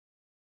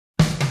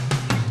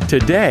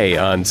Today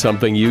on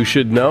Something You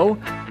Should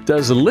Know,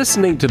 does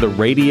listening to the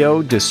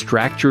radio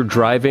distract your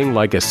driving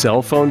like a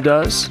cell phone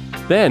does?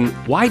 Then,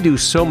 why do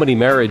so many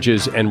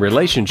marriages and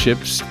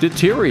relationships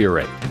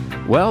deteriorate?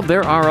 Well,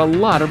 there are a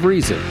lot of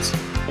reasons.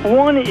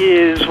 One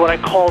is what I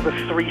call the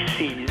 3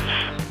 C's.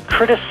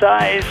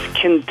 Criticize,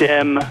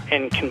 condemn,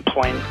 and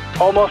complain.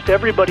 Almost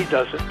everybody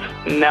does it.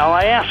 Now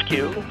I ask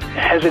you,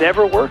 has it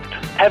ever worked?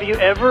 Have you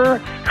ever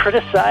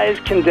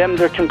criticized,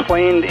 condemned, or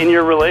complained in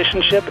your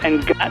relationship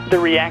and got the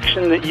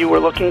reaction that you were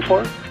looking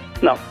for?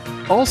 No.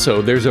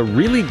 Also, there's a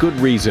really good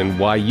reason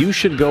why you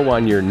should go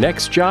on your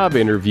next job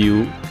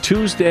interview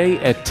Tuesday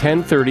at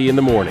 10:30 in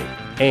the morning.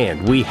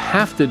 And we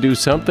have to do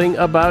something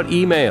about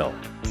email.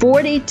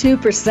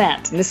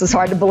 42%, this is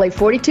hard to believe,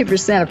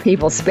 42% of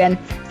people spend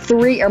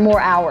 3 or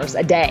more hours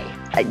a day.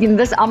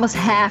 That's almost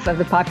half of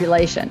the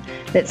population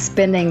that's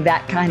spending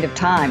that kind of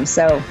time.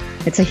 So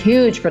it's a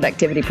huge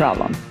productivity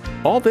problem.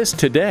 All this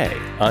today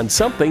on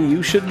Something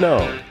You Should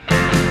Know.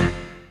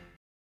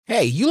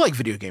 Hey, you like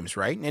video games,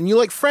 right? And you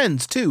like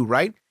Friends too,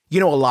 right? You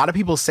know, a lot of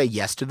people say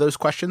yes to those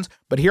questions,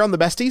 but here on The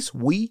Besties,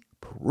 we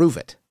prove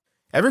it.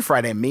 Every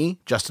Friday, me,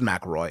 Justin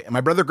McElroy, and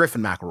my brother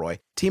Griffin McElroy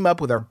team up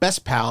with our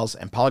best pals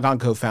and Polygon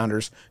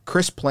co-founders,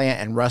 Chris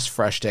Plant and Russ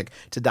Freshtick,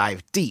 to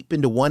dive deep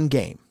into one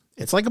game.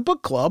 It's like a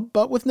book club,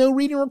 but with no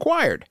reading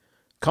required.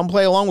 Come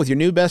play along with your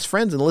new best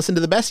friends and listen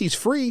to The Besties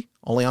free,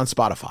 only on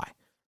Spotify.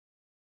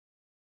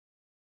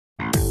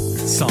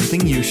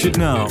 Something you should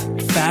know.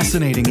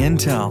 Fascinating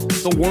intel,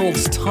 the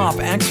world's top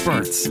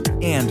experts,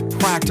 and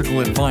practical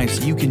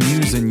advice you can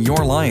use in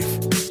your life.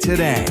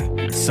 Today,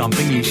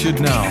 Something You Should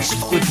Know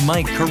with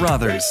Mike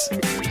Carruthers.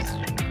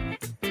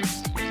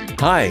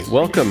 Hi,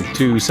 welcome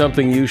to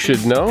Something You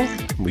Should Know.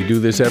 We do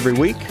this every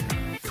week,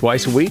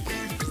 twice a week,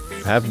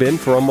 have been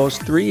for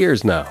almost 3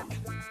 years now.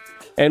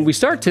 And we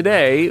start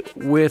today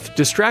with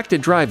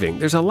distracted driving.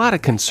 There's a lot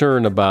of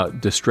concern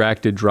about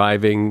distracted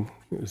driving,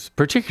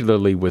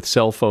 particularly with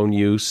cell phone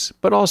use,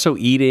 but also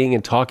eating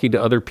and talking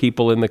to other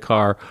people in the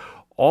car.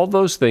 All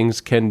those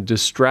things can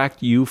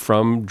distract you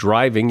from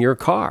driving your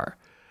car.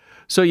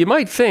 So you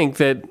might think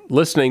that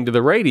listening to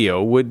the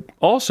radio would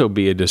also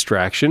be a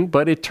distraction,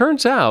 but it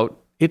turns out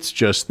it's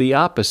just the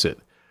opposite.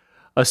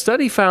 A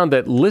study found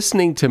that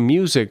listening to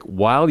music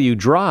while you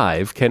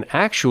drive can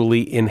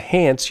actually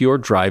enhance your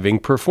driving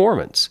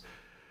performance.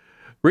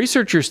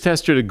 Researchers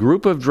tested a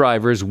group of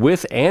drivers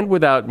with and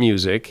without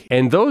music,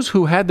 and those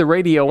who had the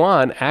radio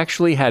on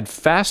actually had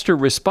faster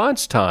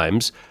response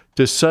times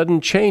to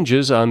sudden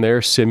changes on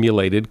their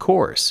simulated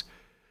course.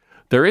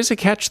 There is a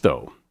catch,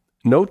 though.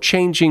 No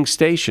changing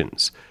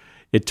stations.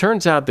 It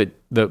turns out that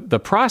the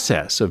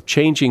process of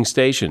changing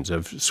stations,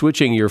 of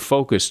switching your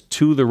focus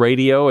to the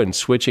radio and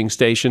switching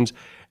stations,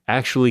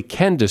 actually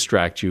can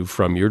distract you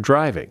from your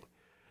driving.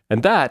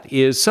 And that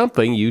is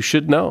something you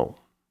should know.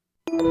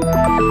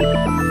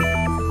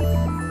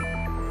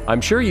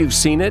 I'm sure you've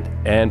seen it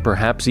and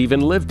perhaps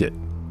even lived it.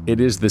 It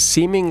is the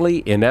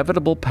seemingly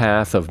inevitable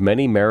path of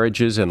many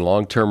marriages and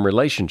long-term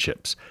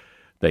relationships.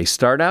 They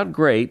start out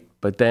great,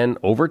 but then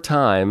over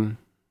time,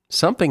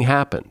 something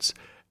happens.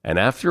 And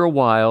after a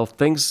while,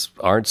 things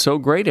aren't so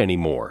great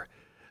anymore.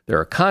 There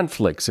are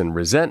conflicts and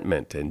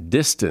resentment and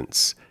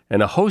distance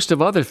and a host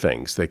of other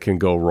things that can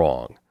go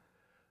wrong.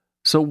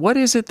 So what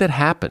is it that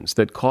happens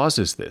that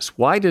causes this?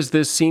 Why does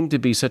this seem to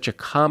be such a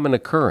common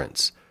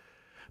occurrence?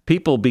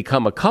 People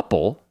become a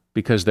couple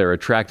because they're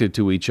attracted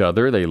to each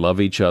other, they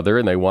love each other,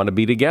 and they want to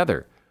be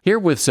together. Here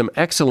with some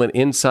excellent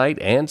insight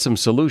and some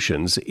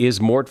solutions is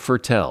Mort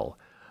Fertel.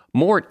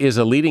 Mort is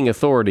a leading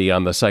authority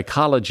on the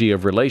psychology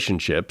of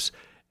relationships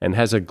and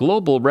has a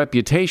global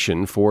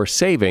reputation for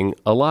saving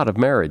a lot of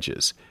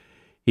marriages.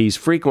 He's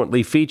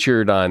frequently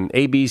featured on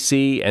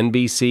ABC,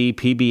 NBC,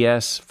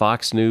 PBS,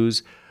 Fox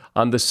News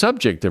on the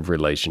subject of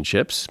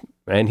relationships,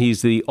 and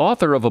he's the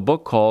author of a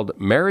book called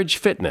Marriage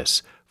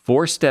Fitness: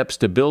 4 Steps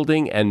to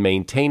Building and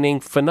Maintaining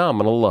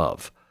Phenomenal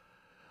Love.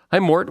 Hi,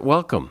 Mort.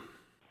 Welcome.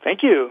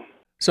 Thank you.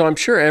 So I'm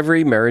sure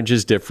every marriage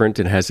is different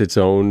and has its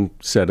own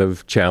set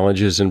of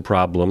challenges and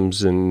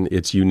problems and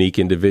its unique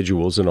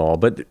individuals and all.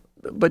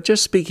 But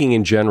just speaking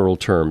in general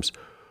terms,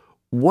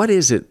 what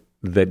is it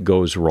that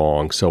goes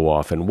wrong so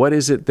often? What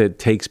is it that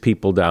takes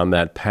people down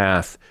that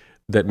path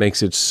that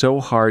makes it so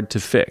hard to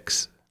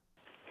fix?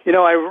 You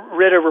know, I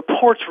read a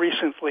report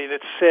recently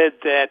that said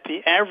that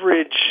the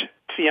average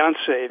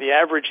fiancé, the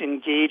average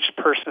engaged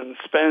person,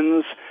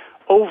 spends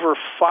over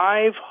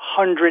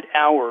 500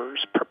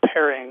 hours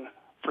preparing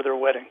for their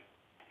wedding.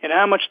 And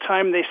how much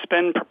time they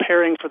spend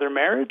preparing for their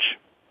marriage?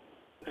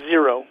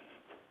 0.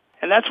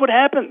 And that's what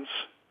happens,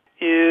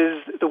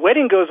 is the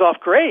wedding goes off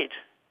great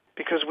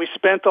because we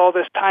spent all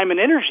this time and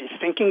energy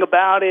thinking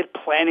about it,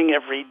 planning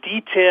every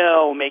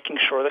detail, making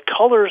sure the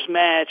colors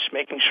match,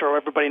 making sure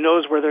everybody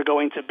knows where they're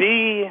going to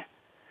be.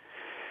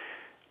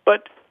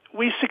 But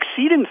we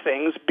succeed in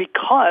things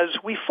because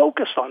we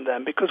focus on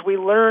them, because we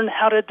learn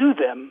how to do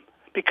them,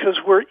 because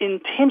we're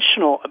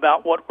intentional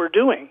about what we're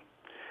doing.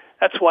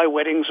 That's why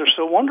weddings are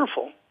so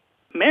wonderful.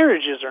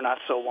 Marriages are not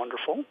so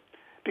wonderful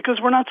because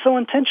we're not so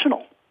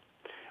intentional.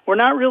 we're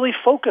not really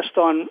focused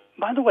on,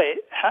 by the way,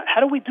 how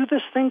do we do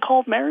this thing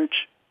called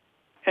marriage?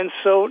 And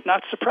so,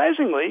 not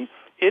surprisingly,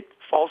 it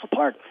falls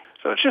apart.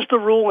 So it's just a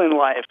rule in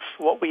life.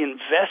 What we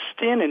invest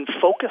in and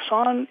focus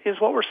on is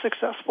what we're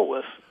successful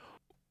with.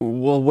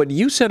 Well, what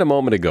you said a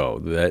moment ago,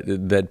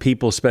 that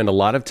people spend a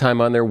lot of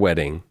time on their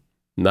wedding,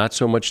 not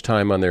so much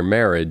time on their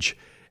marriage,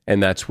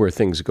 and that's where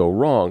things go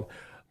wrong.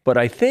 But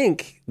I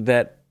think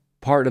that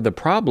part of the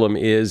problem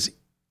is,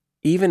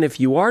 even if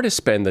you are to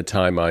spend the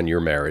time on your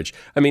marriage,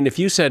 I mean, if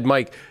you said,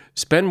 Mike,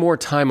 spend more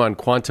time on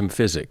quantum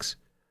physics,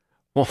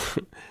 well,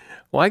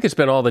 I could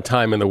spend all the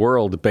time in the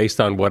world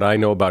based on what I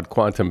know about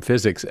quantum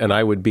physics, and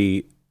I would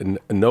be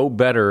no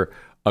better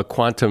a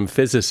quantum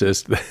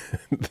physicist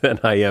than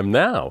I am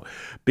now,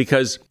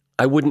 because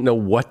I wouldn't know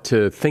what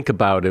to think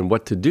about and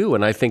what to do.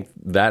 And I think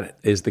that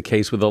is the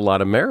case with a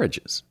lot of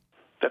marriages.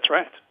 That's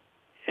right.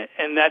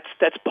 And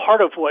that's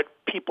part of what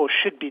people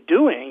should be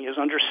doing, is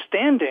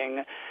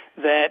understanding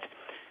that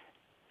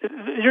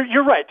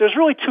you're right. There's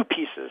really two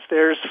pieces.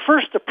 There's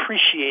first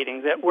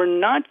appreciating that we're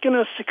not going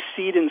to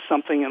succeed in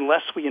something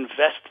unless we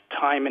invest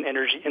time and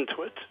energy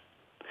into it.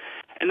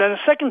 And then the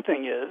second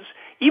thing is,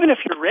 even if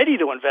you're ready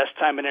to invest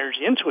time and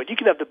energy into it, you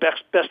could have the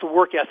best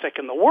work ethic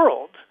in the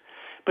world.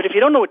 But if you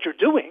don't know what you're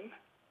doing,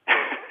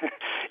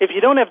 if you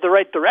don't have the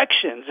right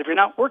directions, if you're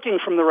not working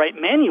from the right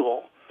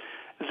manual,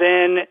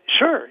 then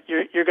sure,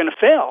 you're going to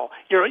fail.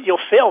 You'll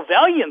fail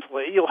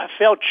valiantly. You'll have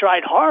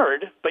tried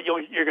hard, but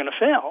you're going to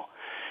fail.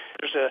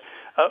 There's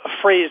a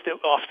phrase that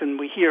often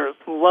we hear,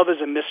 love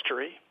is a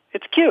mystery.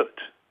 It's cute,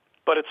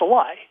 but it's a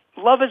lie.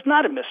 Love is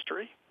not a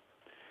mystery.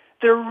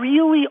 There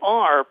really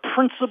are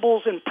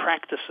principles and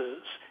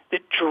practices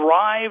that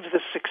drive the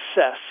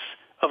success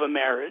of a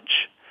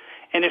marriage.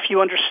 And if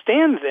you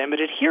understand them and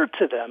adhere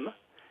to them,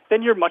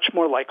 then you're much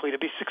more likely to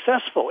be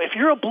successful. If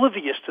you're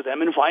oblivious to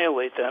them and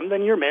violate them,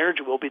 then your marriage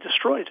will be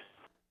destroyed.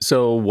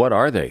 So what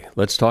are they?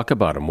 Let's talk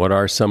about them. What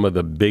are some of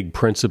the big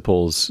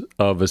principles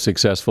of a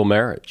successful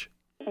marriage?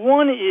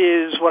 One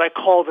is what I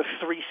call the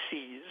 3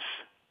 C's: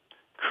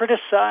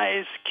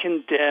 criticize,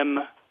 condemn,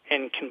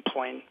 and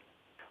complain.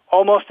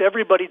 Almost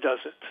everybody does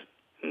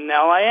it.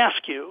 Now I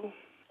ask you,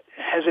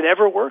 has it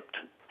ever worked?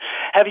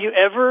 Have you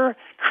ever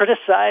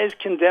criticized,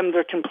 condemned,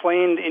 or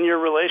complained in your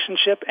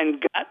relationship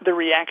and got the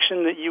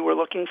reaction that you were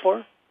looking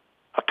for?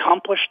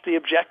 Accomplished the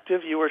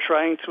objective you were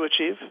trying to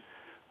achieve?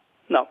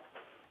 No,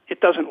 it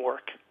doesn't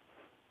work.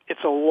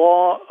 It's a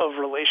law of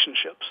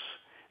relationships,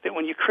 that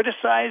when you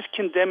criticize,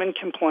 condemn, and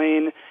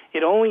complain,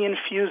 it only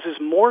infuses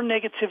more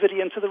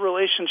negativity into the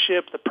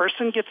relationship. The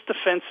person gets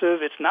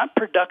defensive. It's not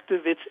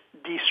productive. It's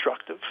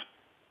destructive.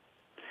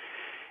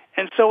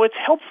 And so it's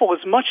helpful,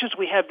 as much as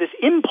we have this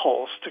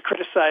impulse to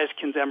criticize,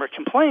 condemn, or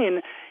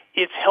complain,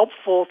 it's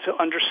helpful to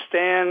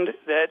understand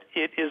that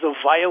it is a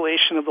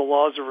violation of the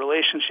laws of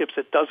relationships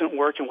that doesn't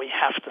work, and we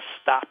have to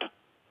stop.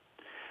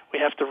 We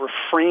have to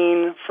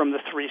refrain from the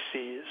 3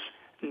 C's.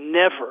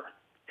 Never,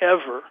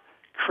 ever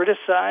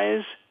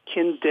criticize,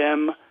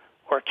 condemn,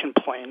 or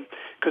complain.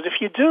 Because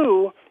if you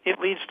do, it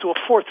leads to a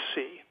 4th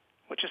C,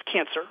 which is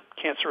cancer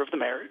of the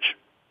marriage.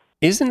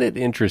 Isn't it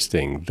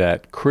interesting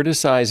that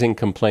criticizing,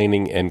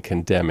 complaining, and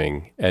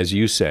condemning, as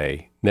you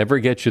say, never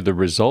gets you the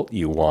result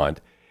you want,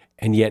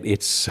 and yet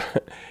it's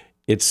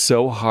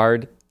so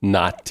hard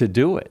not to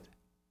do it?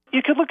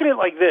 You could look at it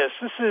like this.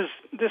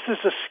 This is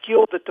a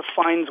skill that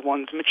defines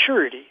one's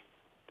maturity.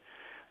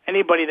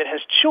 Anybody that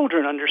has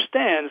children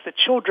understands that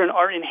children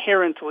are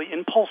inherently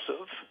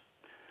impulsive,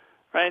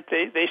 right?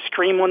 They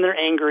scream when they're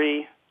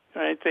angry,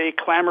 right? They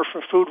clamor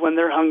for food when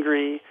they're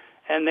hungry,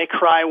 and they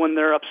cry when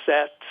they're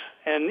upset.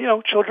 And,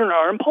 children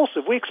are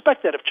impulsive. We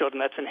expect that of children.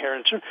 That's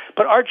inherent.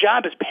 But our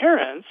job as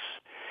parents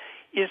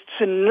is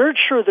to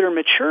nurture their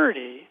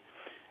maturity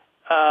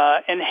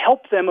and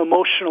help them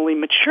emotionally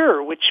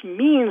mature, which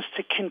means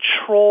to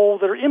control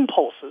their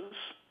impulses.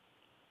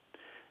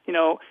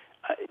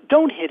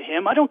 Don't hit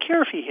him. I don't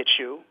care if he hits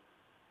you.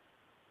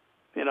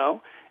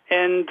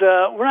 And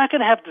we're not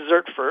going to have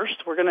dessert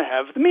first. We're going to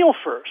have the meal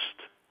first.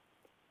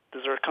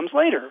 Dessert comes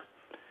later.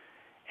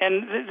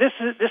 And this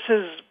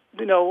is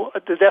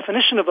the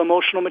definition of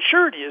emotional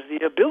maturity is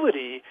the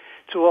ability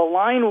to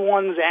align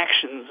one's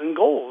actions and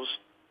goals,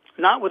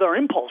 not with our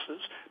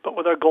impulses, but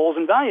with our goals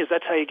and values.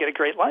 That's how you get a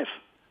great life.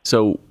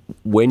 So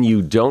when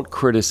you don't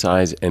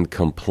criticize and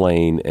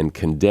complain and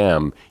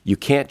condemn, you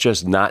can't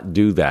just not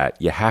do that.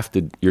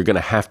 You're going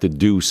to have to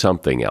do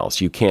something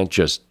else. You can't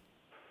just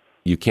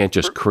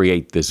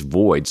create this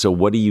void. So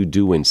what do you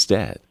do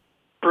instead?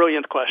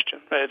 Brilliant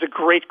question. Right? It's a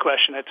great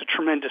question. It's a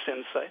tremendous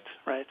insight,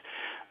 right?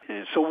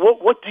 So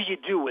what do you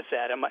do with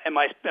that? Am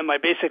I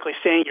basically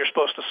saying you're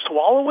supposed to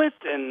swallow it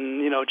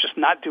and just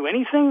not do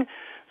anything?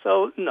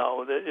 So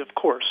no, of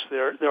course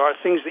there are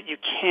things that you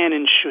can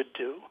and should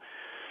do.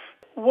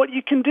 What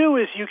you can do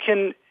is you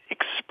can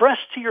express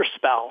to your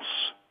spouse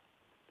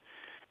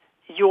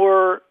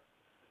your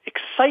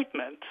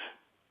excitement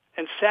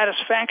and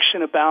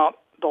satisfaction about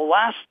the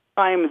last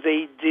time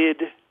they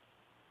did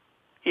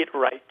it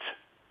right.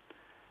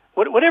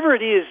 Whatever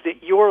it is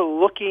that you're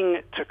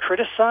looking to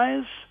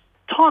criticize,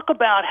 Talk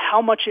about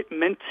how much it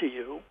meant to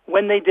you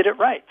when they did it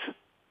right.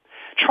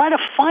 Try to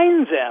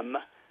find them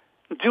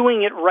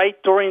doing it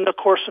right during the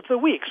course of the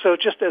week. So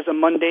just as a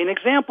mundane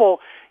example,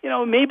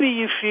 maybe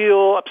you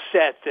feel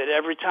upset that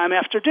every time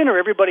after dinner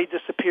everybody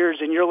disappears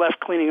and you're left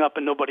cleaning up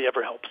and nobody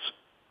ever helps.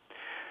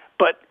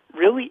 But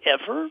really,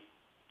 ever?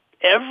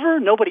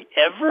 Nobody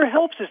ever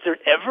helps? Is there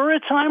ever a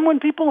time when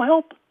people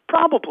help?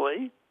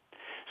 Probably.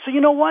 So you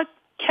know what?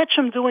 Catch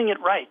them doing it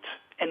right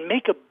and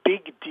make a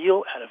big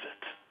deal out of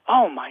it.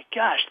 Oh my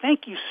gosh,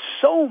 thank you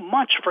so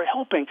much for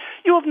helping.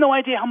 You have no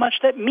idea how much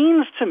that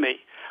means to me.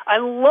 I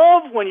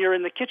love when you're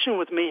in the kitchen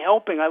with me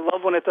helping. I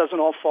love when it doesn't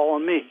all fall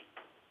on me.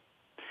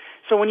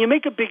 So when you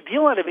make a big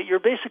deal out of it, you're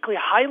basically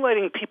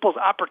highlighting people's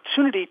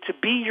opportunity to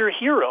be your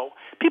hero.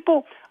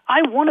 People,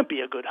 I want to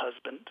be a good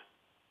husband.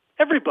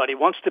 Everybody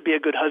wants to be a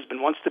good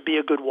husband, wants to be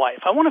a good wife.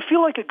 I want to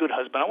feel like a good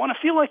husband. I want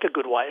to feel like a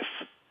good wife.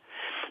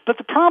 But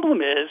the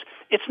problem is,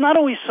 it's not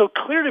always so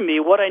clear to me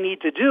what I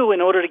need to do in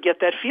order to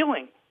get that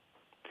feeling.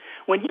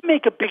 When you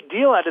make a big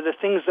deal out of the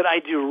things that I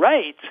do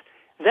right,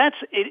 that's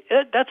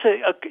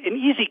an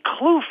easy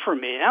clue for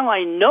me. Now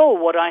I know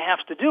what I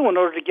have to do in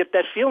order to get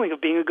that feeling of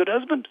being a good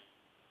husband.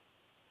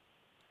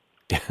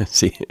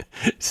 See,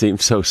 it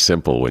seems so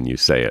simple when you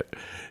say it.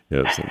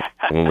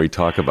 When we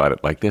talk about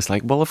it like this,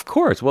 well, of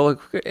course,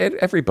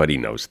 everybody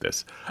knows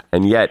this,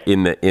 and yet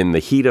in the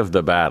heat of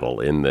the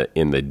battle, in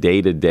the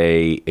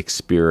day-to-day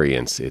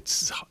experience,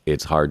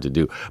 it's hard to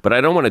do. But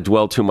I don't want to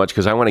dwell too much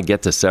because I want to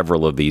get to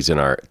several of these in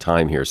our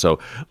time here. So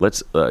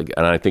let's, and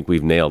I think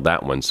we've nailed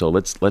that one. So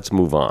let's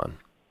move on.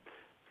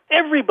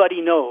 Everybody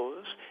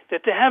knows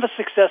that to have a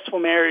successful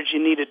marriage,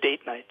 you need a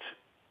date night.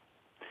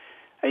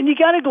 And you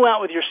got to go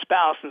out with your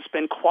spouse and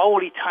spend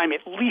quality time at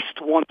least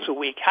once a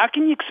week. How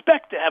can you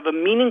expect to have a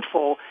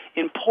meaningful,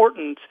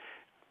 important,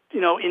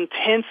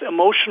 intense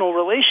emotional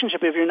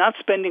relationship if you're not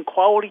spending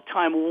quality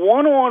time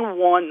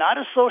one-on-one, not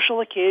a social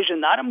occasion,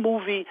 not a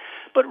movie,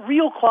 but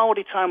real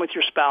quality time with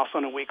your spouse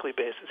on a weekly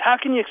basis? How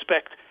can you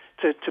expect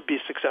to be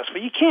successful?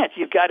 You can't.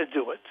 You've got to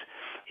do it.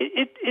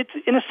 It's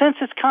in a sense,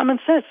 it's common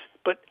sense,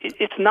 but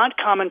it's not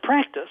common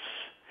practice.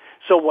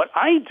 So what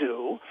I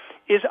do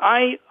is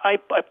I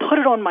put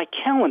it on my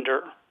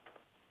calendar,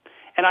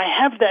 and I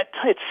have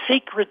it's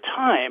sacred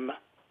time,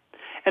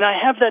 and I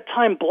have that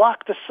time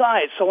blocked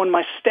aside. So when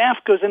my staff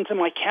goes into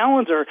my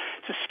calendar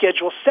to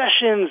schedule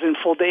sessions and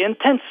full-day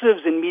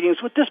intensives and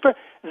meetings with this person,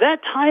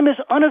 that time is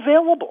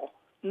unavailable.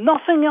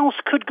 Nothing else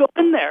could go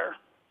in there.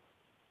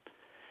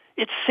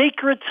 It's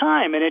sacred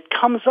time, and it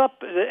comes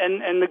up,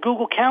 and the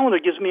Google Calendar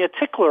gives me a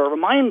tickler, a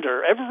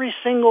reminder, every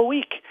single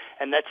week,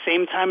 and that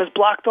same time is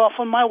blocked off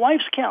on my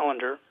wife's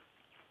calendar.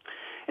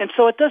 And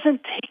so it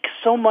doesn't take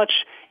so much.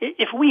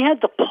 If we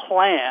had to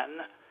plan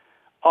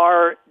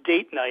our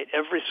date night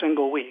every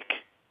single week,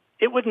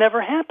 it would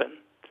never happen.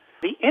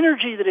 The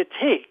energy that it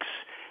takes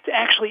to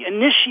actually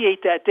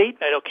initiate that date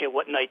night, okay,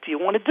 what night do you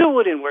want to do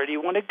it in? Where do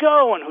you want to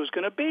go? And who's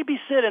going to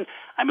babysit? And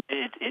I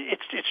mean,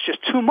 it's just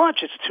too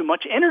much. It's too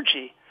much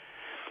energy.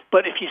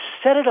 But if you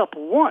set it up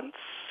once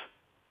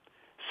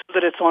so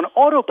that it's on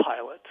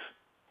autopilot,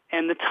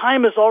 and the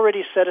time is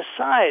already set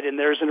aside, and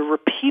there's a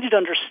repeated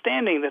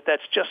understanding that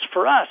that's just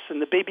for us,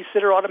 and the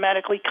babysitter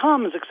automatically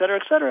comes, et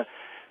cetera,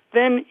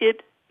 then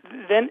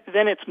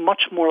it's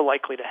much more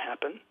likely to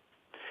happen.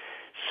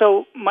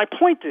 So my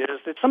point is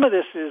that some of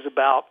this is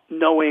about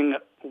knowing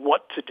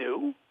what to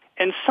do,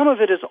 and some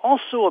of it is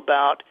also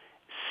about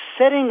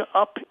setting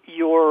up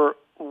your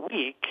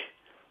week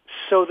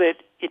so that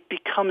it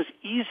becomes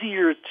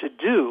easier to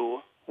do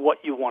what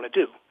you want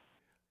to do.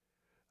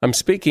 I'm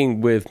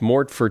speaking with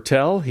Mort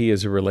Fertel. He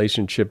is a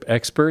relationship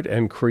expert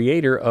and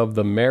creator of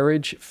the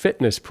Marriage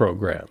Fitness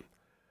Program.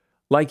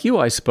 Like you,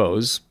 I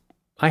suppose,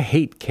 I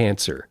hate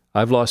cancer.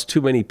 I've lost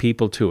too many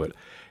people to it.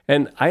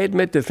 And I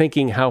admit to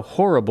thinking how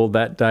horrible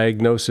that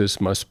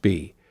diagnosis must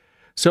be.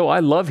 So I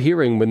love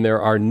hearing when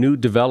there are new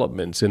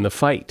developments in the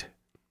fight.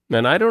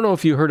 And I don't know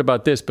if you heard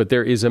about this, but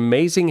there is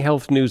amazing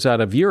health news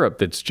out of Europe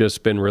that's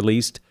just been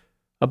released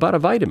about a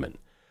vitamin.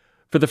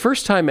 For the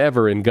first time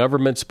ever in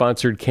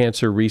government-sponsored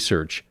cancer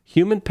research,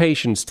 human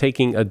patients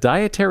taking a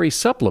dietary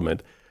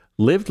supplement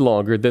lived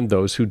longer than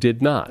those who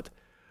did not.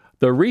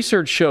 The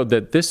research showed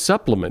that this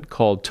supplement,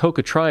 called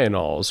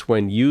tocotrienols,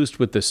 when used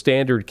with the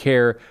standard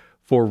care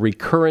for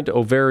recurrent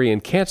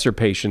ovarian cancer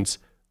patients,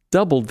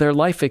 doubled their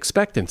life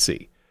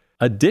expectancy.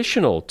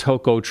 Additional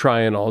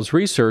tocotrienols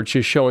research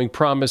is showing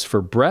promise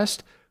for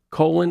breast,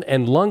 colon,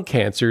 and lung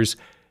cancers,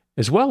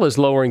 as well as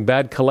lowering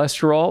bad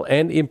cholesterol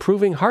and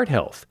improving heart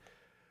health.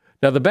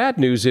 Now, the bad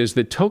news is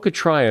that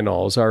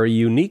tocotrienols are a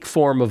unique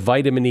form of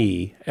vitamin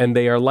E, and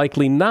they are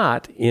likely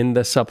not in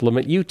the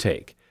supplement you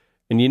take.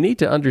 And you need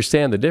to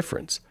understand the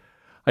difference.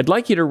 I'd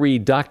like you to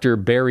read Dr.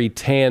 Barry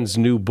Tan's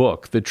new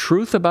book, The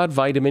Truth About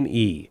Vitamin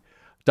E.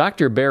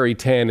 Dr. Barry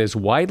Tan is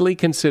widely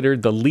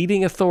considered the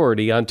leading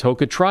authority on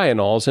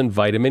tocotrienols and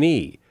vitamin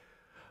E.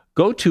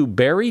 Go to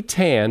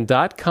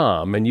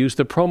barrytan.com and use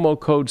the promo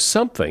code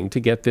SOMETHING to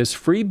get this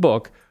free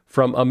book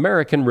from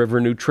American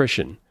River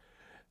Nutrition.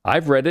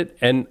 I've read it,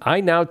 and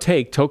I now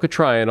take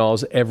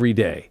tocotrienols every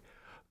day.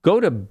 Go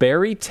to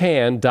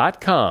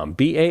barrytan.com,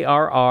 BARRIETAN,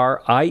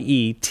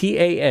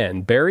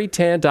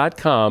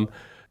 barrytan.com,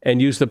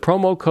 and use the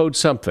promo code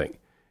SOMETHING.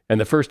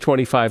 And the first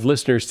 25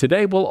 listeners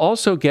today will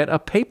also get a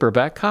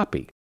paperback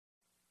copy.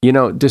 You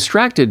know,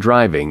 distracted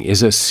driving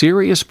is a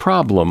serious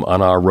problem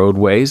on our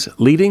roadways,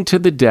 leading to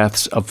the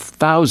deaths of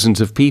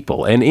thousands of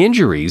people and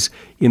injuries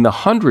in the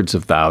hundreds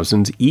of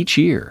thousands each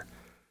year.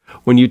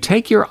 When you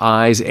take your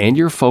eyes and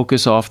your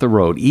focus off the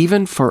road,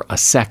 even for a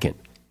second,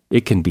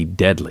 it can be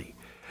deadly.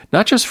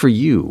 Not just for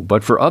you,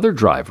 but for other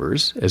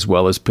drivers, as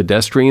well as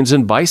pedestrians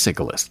and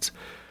bicyclists.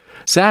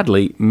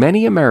 Sadly,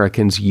 many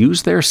Americans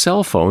use their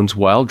cell phones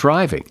while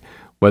driving,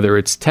 whether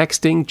it's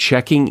texting,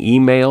 checking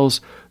emails,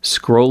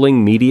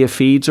 scrolling media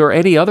feeds, or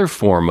any other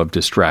form of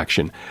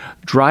distraction.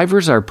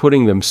 Drivers are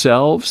putting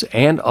themselves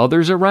and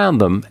others around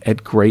them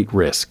at great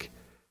risk.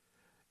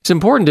 It's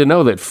important to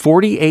know that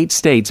 48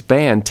 states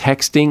ban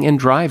texting and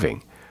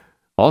driving.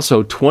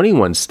 Also,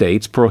 21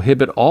 states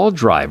prohibit all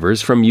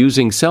drivers from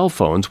using cell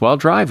phones while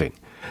driving.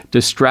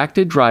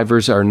 Distracted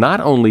drivers are not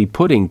only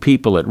putting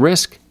people at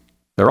risk,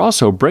 they're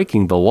also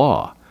breaking the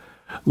law.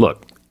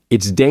 Look,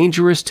 it's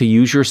dangerous to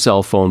use your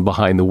cell phone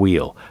behind the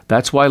wheel.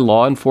 That's why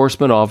law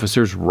enforcement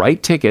officers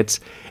write tickets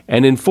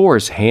and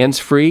enforce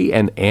hands-free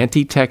and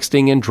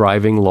anti-texting and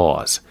driving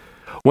laws.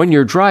 When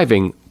you're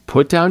driving,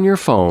 put down your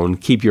phone,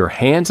 keep your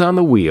hands on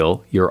the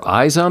wheel, your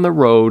eyes on the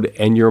road,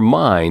 and your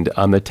mind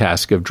on the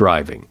task of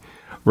driving.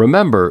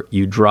 Remember,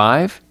 you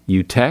drive,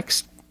 you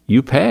text,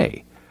 you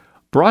pay.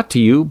 Brought to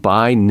you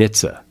by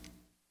NHTSA.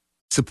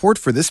 Support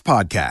for this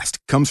podcast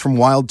comes from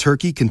Wild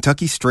Turkey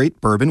Kentucky Straight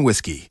Bourbon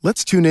Whiskey.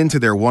 Let's tune in to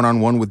their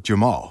one-on-one with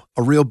Jamal,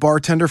 a real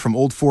bartender from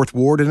Old Fourth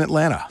Ward in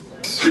Atlanta.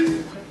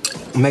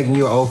 I'm making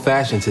you an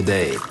old-fashioned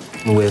today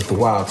with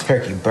Wild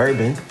Turkey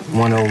Bourbon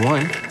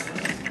 101.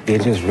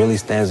 It just really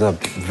stands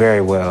up very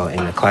well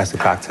in a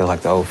classic cocktail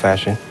like the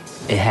old-fashioned.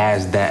 It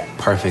has that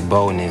perfect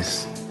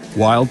boldness.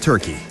 Wild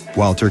Turkey.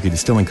 Wild Turkey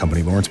Distilling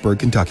Company, Lawrenceburg,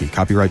 Kentucky.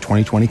 Copyright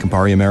 2020,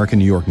 Campari American,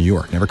 New York, New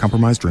York. Never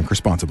compromise, drink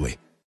responsibly.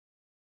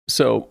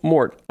 So,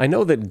 Mort, I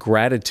know that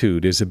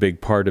gratitude is a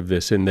big part of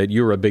this and that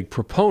you're a big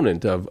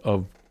proponent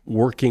of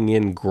working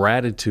in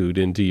gratitude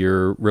into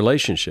your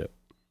relationship.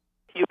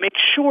 You make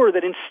sure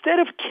that instead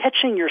of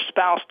catching your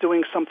spouse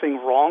doing something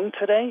wrong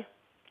today,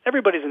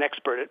 everybody's an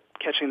expert at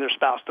catching their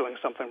spouse doing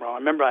something wrong. I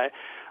remember I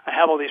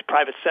have all these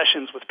private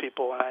sessions with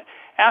people, and I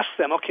ask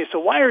them, okay, so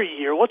why are you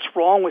here? What's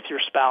wrong with your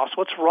spouse?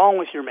 What's wrong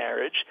with your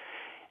marriage?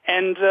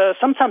 And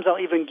sometimes I'll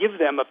even give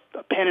them a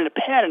pen and a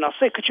pad, and I'll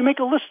say, could you make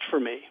a list for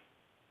me?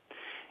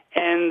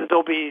 And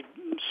they'll be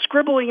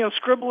scribbling and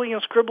scribbling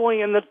and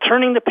scribbling, and they're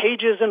turning the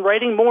pages and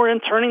writing more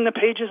and turning the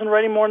pages and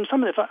writing more. And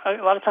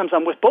a lot of times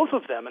I'm with both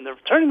of them, and they're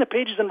turning the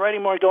pages and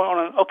writing more and going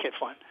on. Okay,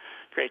 fine.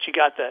 Great, you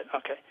got that.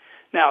 Okay.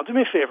 Now, do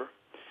me a favor.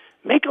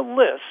 Make a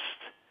list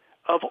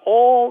of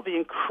all the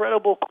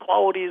incredible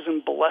qualities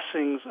and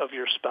blessings of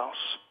your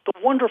spouse, the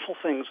wonderful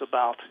things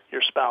about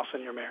your spouse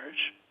and your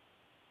marriage.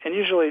 And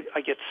usually I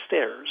get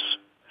stares.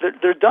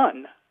 They're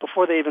done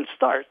before they even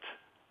start.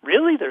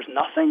 Really? There's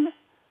nothing?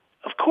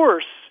 Of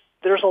course,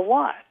 there's a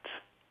lot,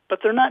 but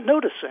they're not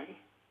noticing.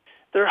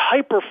 They're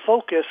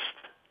hyper-focused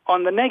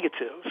on the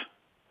negative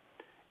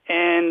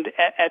and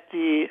at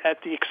the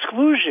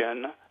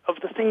exclusion of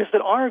the things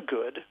that are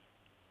good.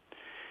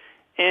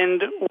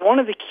 And one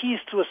of the keys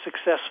to a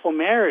successful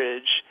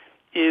marriage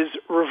is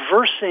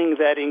reversing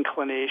that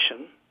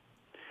inclination,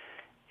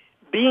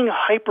 being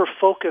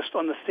hyper-focused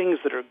on the things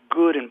that are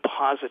good and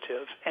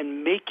positive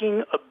and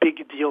making a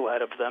big deal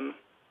out of them.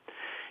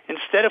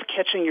 Instead of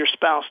catching your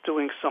spouse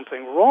doing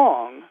something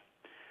wrong,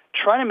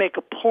 try to make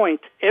a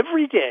point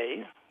every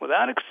day,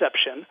 without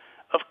exception,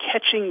 of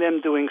catching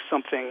them doing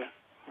something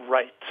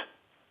right.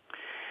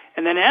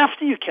 And then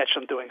after you catch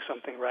them doing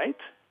something right,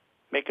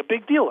 make a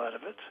big deal out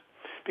of it.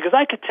 Because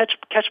I could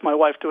catch my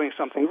wife doing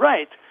something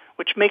right,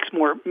 which makes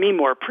me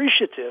more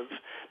appreciative,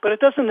 but it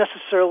doesn't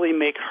necessarily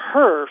make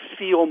her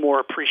feel more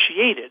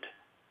appreciated,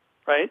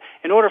 right?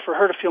 In order for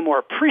her to feel more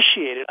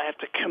appreciated, I have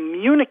to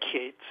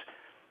communicate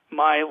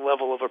my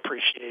level of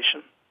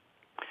appreciation.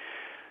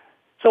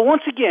 So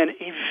once again,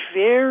 a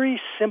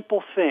very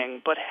simple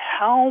thing, but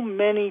how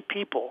many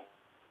people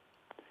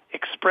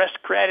express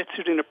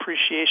gratitude and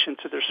appreciation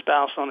to their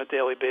spouse on a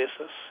daily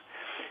basis?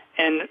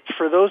 And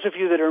for those of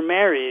you that are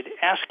married,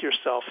 ask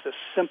yourself this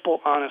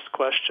simple, honest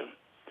question,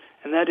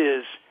 and that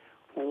is,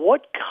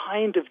 what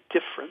kind of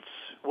difference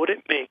would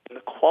it make in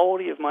the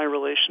quality of my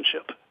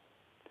relationship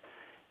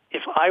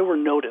if I were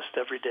noticed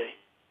every day?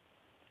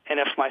 And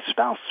if my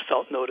spouse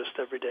felt noticed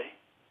every day?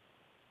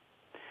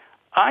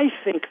 I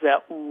think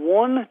that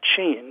one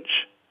change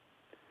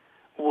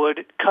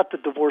would cut the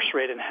divorce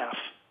rate in half.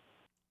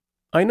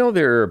 I know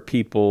there are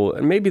people,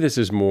 and maybe this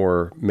is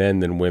more men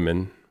than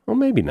women, or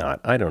maybe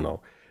not, I don't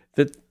know,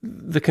 that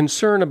the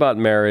concern about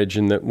marriage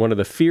and that one of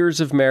the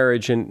fears of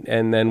marriage,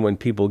 and then when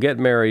people get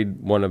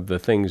married, one of the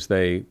things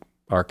they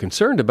are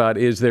concerned about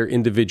is their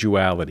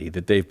individuality,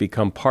 that they've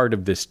become part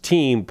of this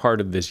team,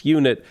 part of this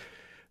unit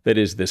that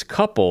is this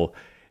couple.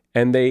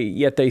 And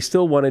yet they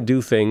still want to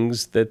do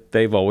things that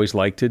they've always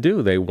liked to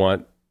do. They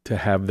want to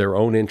have their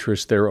own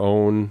interests, their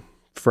own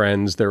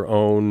friends, their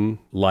own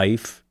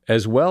life,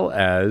 as well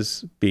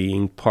as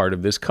being part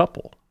of this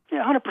couple.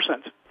 Yeah, 100%.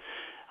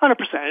 100%.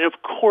 And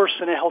of course,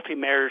 in a healthy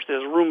marriage,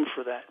 there's room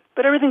for that.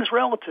 But everything's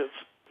relative.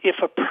 If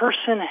a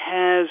person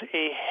has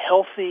a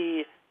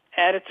healthy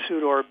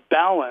attitude or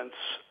balance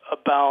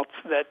about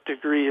that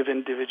degree of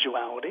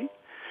individuality,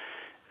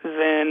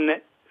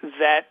 then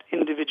that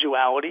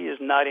individuality is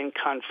not in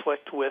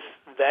conflict with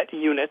that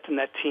unit and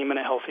that team in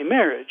a healthy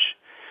marriage.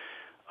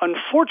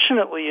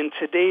 Unfortunately, in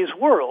today's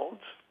world,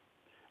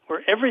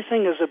 where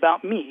everything is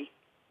about me,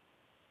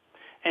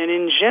 and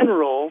in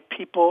general,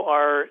 people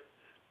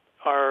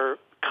are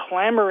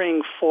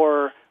clamoring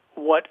for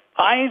what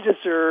I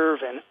deserve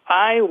and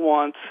I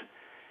want,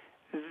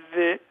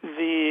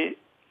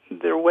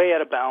 they're way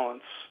out of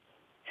balance,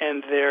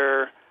 and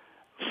their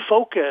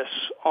focus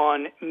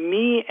on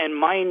me and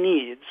my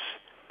needs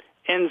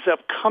ends up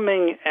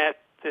coming at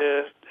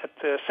the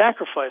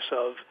sacrifice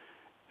of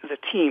the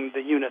team,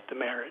 the unit, the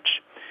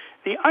marriage.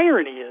 The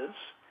irony is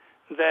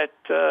that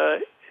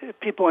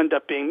people end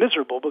up being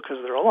miserable because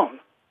they're alone.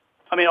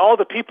 I mean, all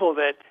the people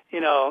that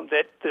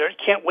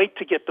can't wait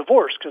to get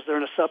divorced because they're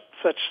in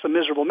such a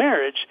miserable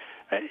marriage.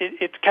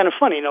 It's kind of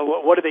funny.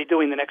 What are they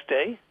doing the next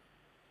day?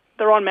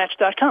 They're on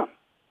Match.com.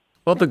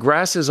 Well, the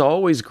grass is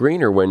always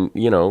greener when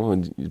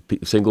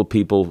single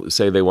people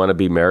say they want to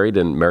be married,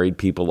 and married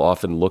people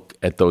often look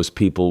at those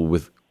people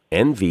with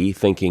envy,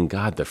 thinking,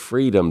 God, the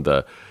freedom,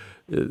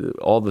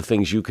 all the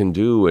things you can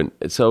do. And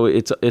so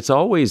it's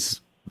always,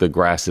 the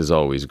grass is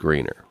always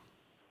greener.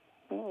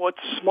 What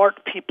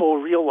smart people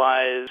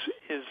realize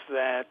is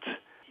that,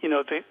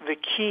 the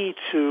key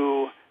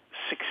to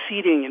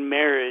succeeding in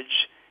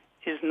marriage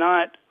is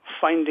not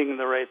finding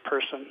the right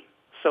person.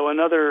 So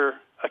another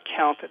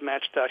account at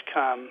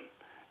Match.com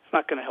is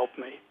not going to help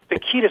me. The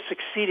key to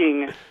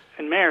succeeding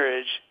in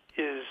marriage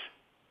is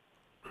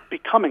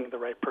becoming the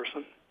right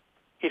person.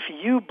 If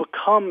you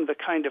become the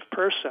kind of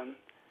person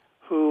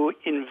who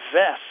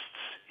invests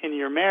in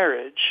your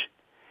marriage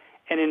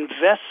and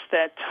invests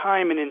that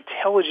time in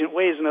intelligent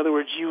ways, in other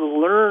words, you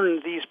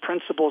learn these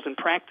principles and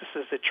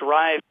practices that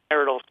drive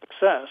marital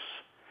success,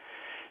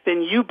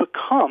 then you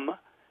become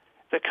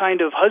the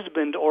kind of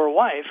husband or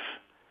wife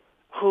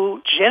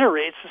who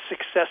generates a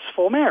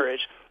successful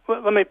marriage.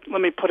 Let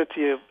me put it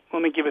to you.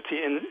 Let me give it to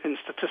you in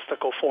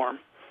statistical form.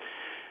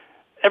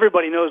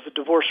 Everybody knows the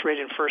divorce rate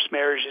in first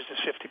marriages is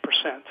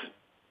 50%.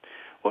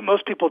 What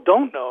most people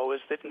don't know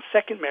is that in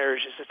second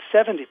marriages it's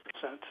 70%.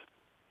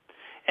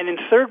 And in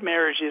third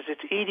marriages,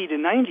 it's 80 to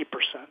 90%.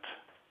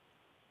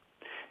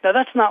 Now,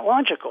 that's not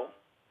logical.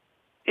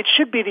 It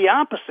should be the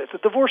opposite. The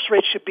divorce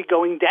rate should be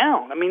going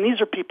down. I mean, these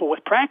are people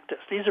with practice.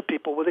 These are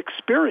people with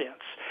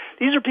experience.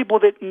 These are people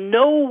that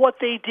know what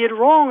they did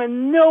wrong,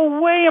 and no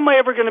way am I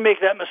ever going to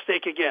make that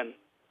mistake again.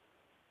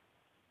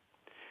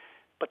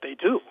 But they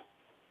do.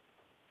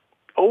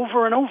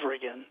 Over and over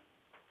again.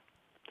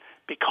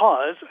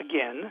 Because,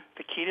 again,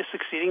 the key to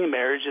succeeding in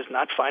marriage is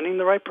not finding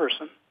the right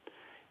person.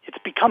 It's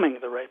becoming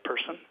the right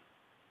person.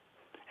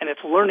 And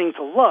it's learning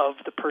to love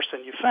the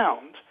person you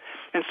found.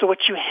 And so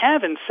what you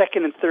have in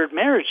second and third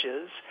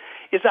marriages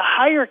is a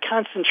higher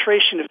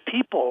concentration of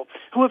people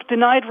who have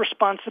denied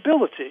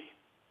responsibility,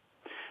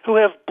 who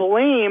have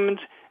blamed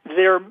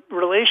their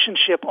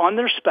relationship on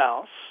their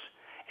spouse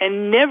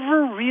and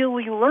never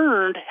really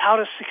learned how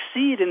to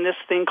succeed in this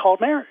thing called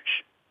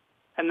marriage.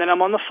 And then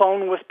I'm on the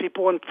phone with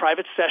people in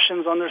private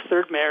sessions on their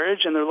third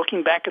marriage, and they're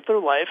looking back at their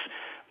life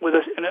with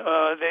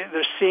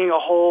they're seeing a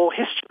whole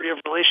history of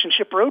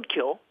relationship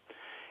roadkill.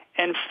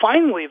 And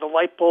finally, the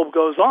light bulb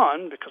goes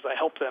on, because I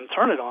help them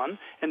turn it on,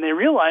 and they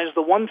realize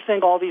the one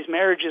thing all these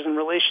marriages and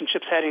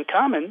relationships had in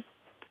common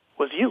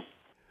was you.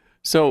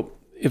 So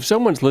if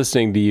someone's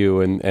listening to you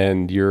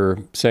and you're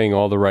saying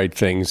all the right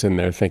things, and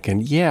they're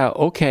thinking, yeah,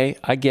 okay,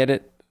 I get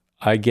it,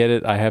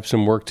 I have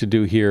some work to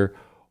do here.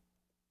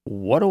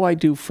 What do I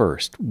do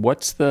first?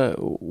 Where's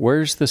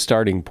the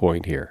starting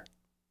point here?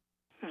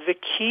 The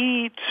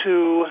key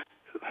to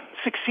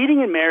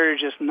succeeding in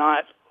marriage is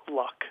not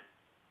luck.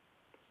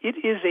 It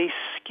is a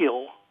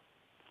skill,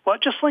 well,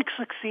 just like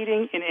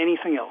succeeding in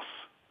anything else.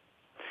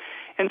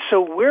 And so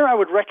where I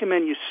would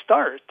recommend you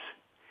start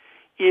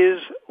is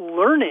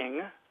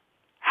learning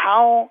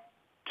how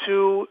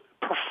to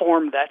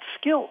perform that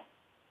skill.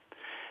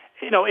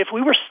 If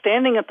we were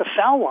standing at the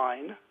foul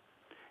line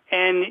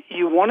and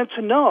you wanted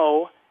to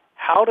know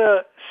how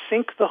to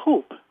sink the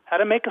hoop, how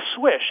to make a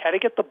swish, how to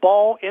get the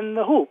ball in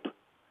the hoop,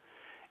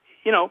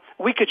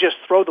 we could just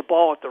throw the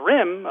ball at the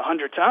rim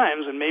 100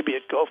 times and maybe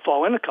it'd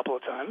fall in a couple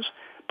of times,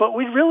 but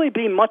we'd really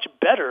be much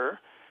better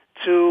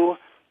to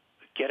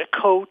get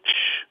a coach,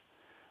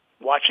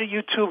 watch a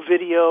YouTube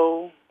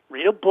video,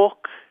 read a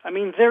book. I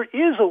mean, there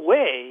is a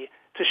way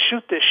to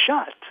shoot this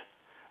shot,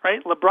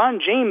 right? LeBron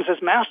James has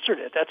mastered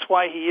it. That's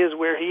why he is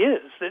where he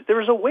is.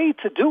 There is a way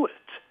to do it.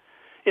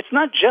 It's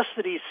not just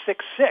that he's 6'6"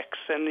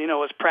 and,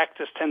 has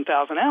practiced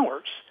 10,000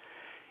 hours.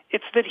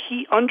 It's that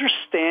he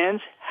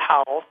understands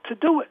how to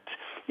do it.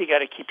 You got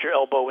to keep your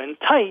elbow in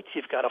tight.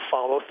 You've got to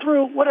follow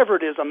through. Whatever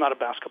it is, I'm not a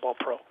basketball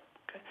pro.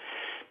 Okay?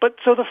 But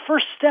so the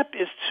first step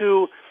is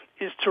to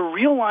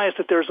realize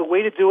that there's a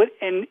way to do it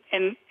and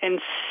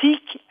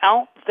seek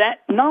out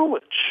that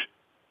knowledge.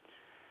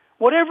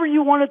 Whatever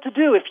you wanted to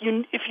do,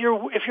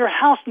 if your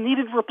house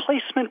needed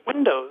replacement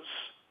windows,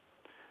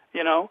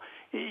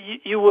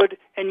 you would,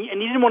 and you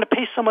didn't want to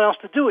pay someone else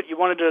to do it. You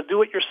wanted to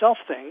do it yourself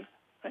thing.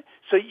 Right?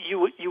 So you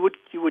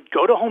would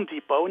go to Home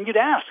Depot and you'd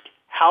ask,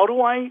 how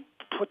do I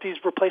put these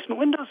replacement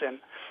windows in?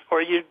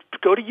 Or you'd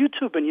go to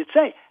YouTube and you'd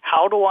say,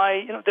 how do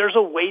I, there's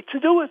a way to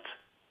do it.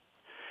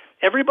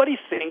 Everybody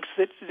thinks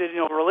that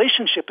a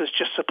relationship is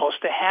just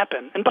supposed to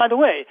happen. And by the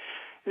way,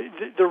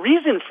 the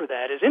reason for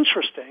that is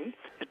interesting,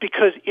 is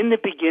because in the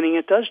beginning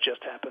it does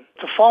just happen.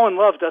 To fall in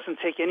love doesn't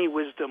take any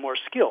wisdom or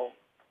skill.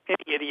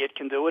 Any idiot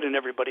can do it, and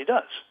everybody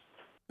does.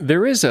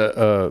 There is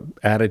a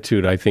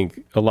attitude I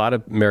think a lot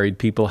of married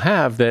people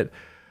have that,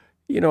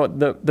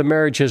 the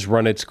marriage has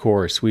run its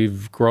course.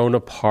 We've grown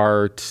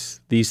apart.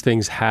 These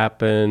things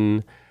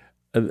happen.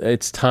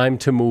 It's time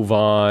to move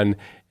on.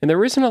 And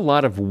there isn't a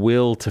lot of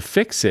will to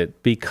fix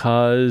it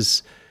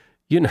because,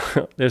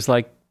 there's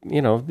the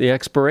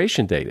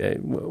expiration date.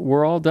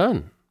 We're all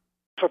done.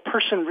 If a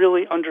person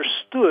really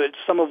understood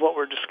some of what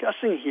we're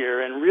discussing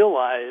here and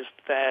realized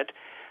that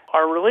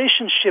our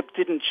relationship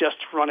didn't just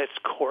run its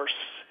course.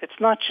 It's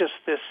not just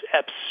this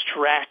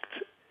abstract,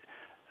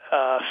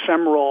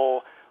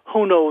 ephemeral,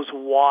 who knows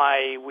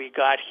why we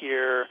got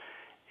here.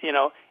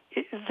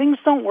 Things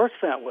don't work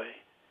that way.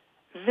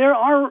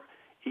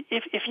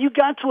 If you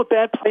got to a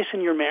bad place in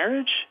your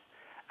marriage,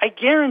 I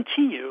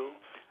guarantee you,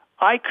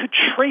 I could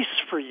trace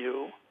for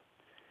you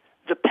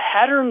the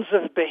patterns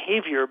of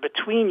behavior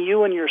between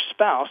you and your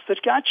spouse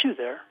that got you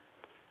there.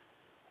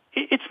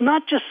 It's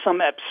not just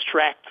some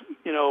abstract,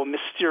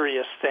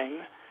 mysterious thing.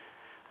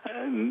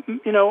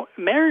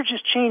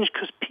 Marriages change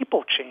because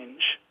people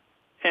change.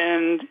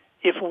 And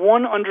if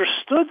one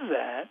understood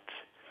that,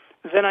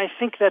 then I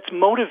think that's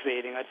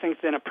motivating. I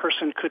think then a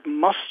person could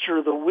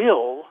muster the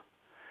will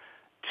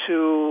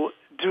to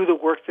do the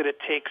work that it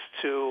takes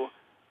to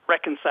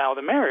reconcile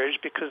the marriage,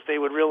 because they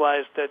would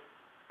realize that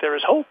there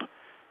is hope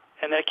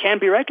and that it can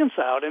be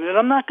reconciled, and that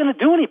I'm not going to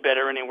do any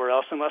better anywhere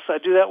else unless I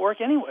do that work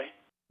anyway.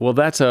 Well,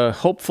 that's a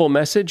hopeful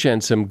message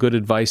and some good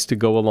advice to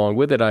go along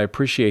with it. I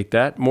appreciate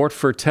that. Mort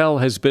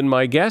Fertel has been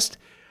my guest.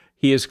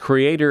 He is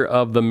creator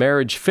of the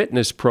Marriage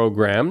Fitness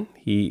Program.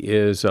 He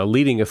is a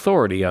leading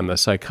authority on the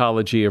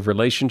psychology of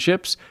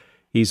relationships.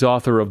 He's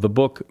author of the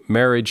book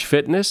Marriage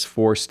Fitness,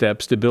 4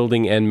 Steps to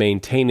Building and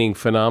Maintaining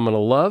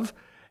Phenomenal Love.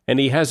 And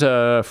he has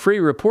a free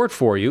report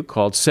for you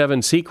called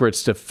 7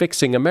 Secrets to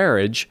Fixing a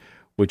Marriage,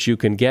 which you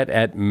can get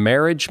at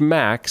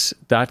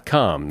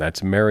marriagemax.com.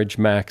 That's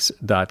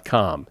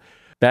marriagemax.com.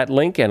 That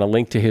link and a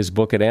link to his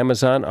book at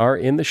Amazon are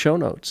in the show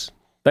notes.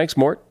 Thanks,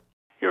 Mort.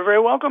 You're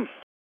very welcome.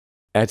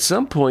 At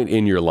some point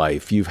in your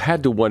life, you've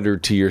had to wonder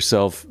to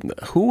yourself,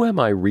 who am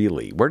I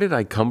really? Where did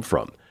I come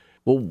from?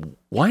 Well,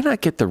 why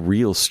not get the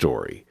real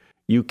story?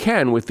 You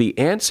can with the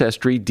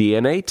Ancestry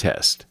DNA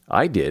test.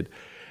 I did.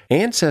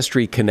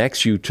 Ancestry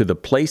connects you to the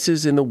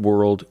places in the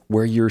world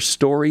where your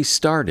story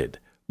started,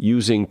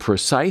 using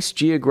precise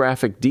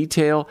geographic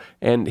detail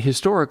and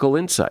historical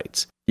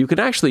insights. You can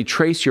actually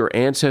trace your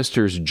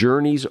ancestors'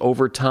 journeys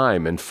over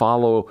time and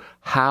follow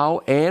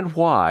how and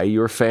why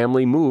your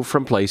family moved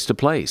from place to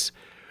place.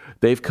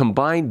 They've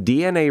combined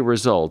DNA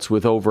results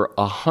with over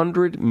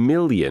 100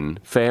 million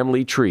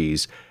family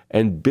trees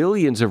and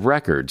billions of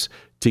records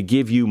to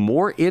give you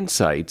more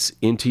insights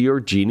into your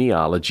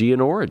genealogy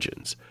and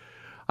origins.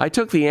 I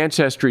took the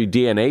Ancestry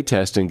DNA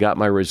test and got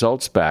my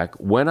results back,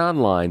 went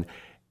online,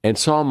 and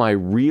saw my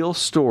real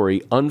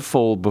story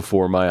unfold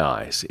before my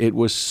eyes. It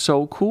was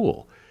so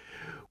cool.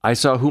 I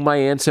saw who my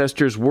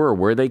ancestors were,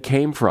 where they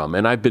came from,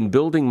 and I've been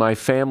building my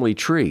family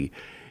tree.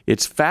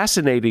 It's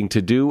fascinating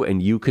to do,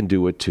 and you can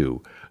do it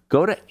too.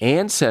 Go to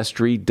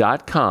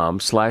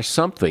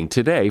Ancestry.com/something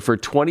today for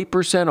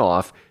 20%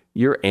 off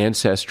your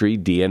Ancestry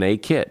DNA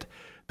kit.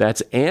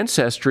 That's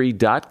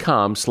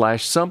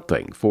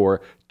Ancestry.com/something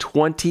for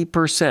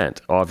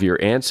 20% off your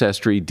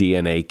Ancestry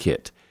DNA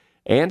kit.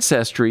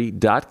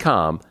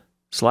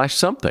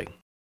 Ancestry.com/something.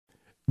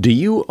 Do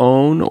you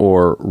own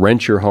or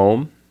rent your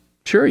home?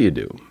 Sure you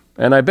do.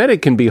 And I bet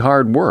it can be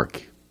hard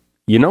work.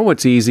 You know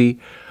what's easy?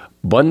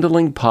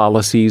 Bundling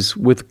policies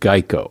with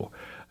Geico.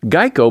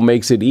 Geico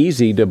makes it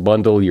easy to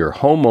bundle your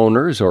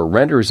homeowner's or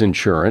renter's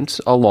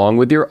insurance along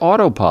with your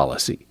auto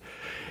policy.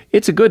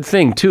 It's a good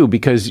thing, too,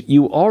 because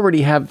you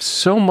already have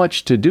so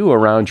much to do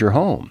around your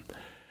home.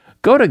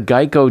 Go to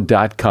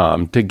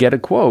geico.com to get a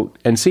quote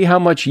and see how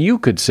much you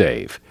could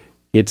save.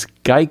 It's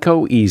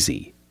Geico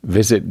Easy.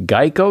 Visit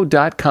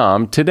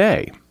geico.com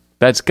today.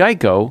 That's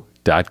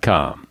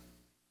geico.com.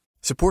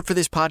 Support for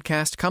this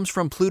podcast comes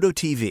from Pluto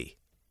TV.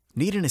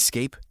 Need an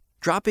escape?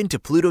 Drop into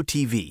Pluto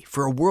TV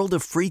for a world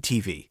of free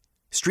TV.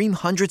 Stream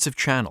hundreds of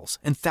channels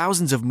and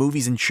thousands of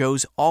movies and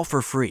shows all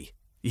for free.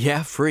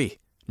 Yeah, free.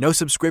 No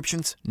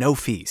subscriptions, no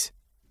fees.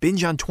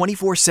 Binge on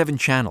 24/7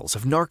 channels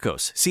of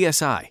Narcos,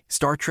 CSI,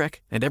 Star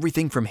Trek, and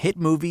everything from hit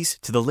movies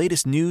to the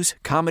latest news,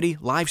 comedy,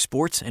 live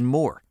sports, and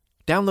more.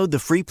 Download the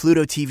free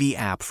Pluto TV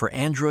app for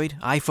Android,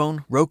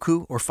 iPhone,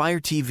 Roku, or Fire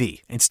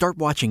TV and start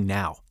watching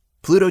now.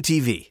 Pluto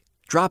TV.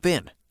 Drop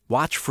in.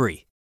 Watch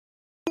free.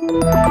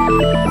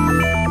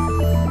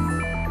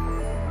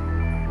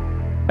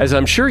 As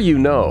I'm sure you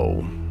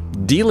know,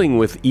 dealing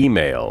with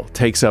email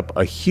takes up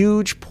a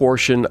huge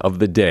portion of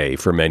the day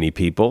for many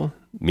people,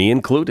 me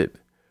included.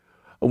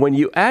 When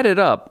you add it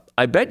up,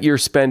 I bet you're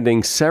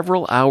spending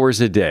several hours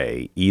a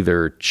day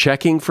either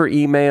checking for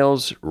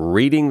emails,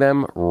 reading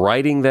them,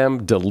 writing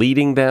them,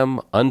 deleting them,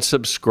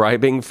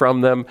 unsubscribing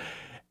from them,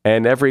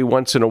 and every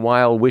once in a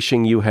while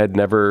wishing you had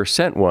never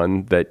sent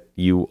one that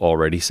you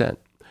already sent.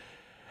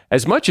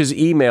 As much as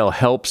email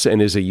helps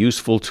and is a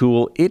useful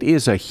tool, it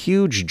is a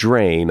huge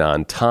drain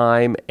on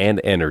time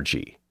and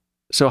energy.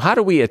 So how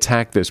do we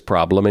attack this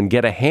problem and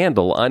get a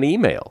handle on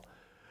email?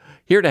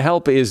 Here to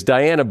help is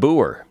Diana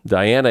Booher.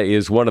 Diana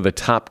is one of the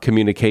top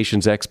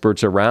communications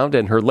experts around,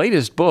 and her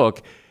latest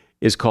book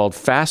is called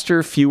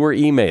Faster, Fewer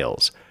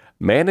Emails.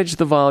 Manage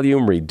the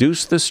volume,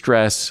 reduce the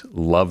stress,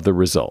 love the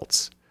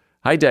results.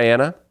 Hi,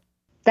 Diana.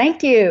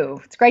 Thank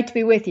you. It's great to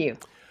be with you.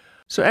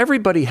 So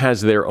everybody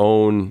has their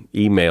own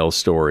email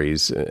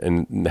stories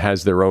and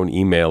has their own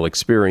email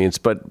experience,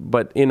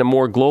 but in a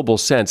more global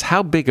sense,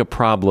 how big a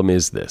problem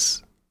is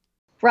this?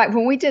 Right.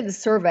 When we did the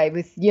survey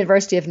with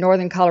University of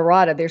Northern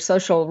Colorado, their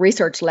social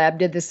research lab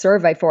did this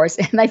survey for us,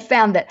 and they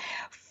found that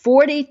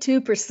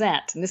 42%,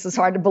 and this is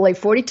hard to believe,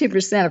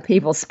 42% of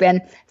people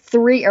spend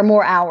 3 or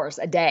more hours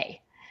a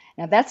day.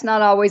 Now, that's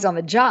not always on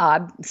the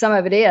job. Some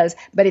of it is,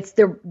 but it's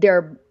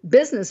their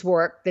business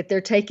work that they're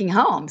taking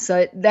home.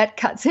 So that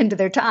cuts into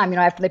their time.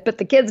 After they put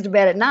the kids to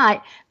bed at night,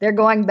 they're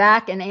going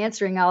back and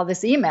answering all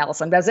this email,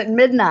 sometimes at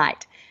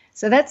midnight.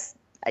 So that's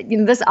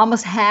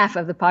almost half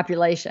of the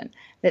population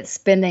that's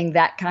spending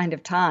that kind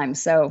of time.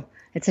 So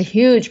it's a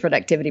huge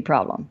productivity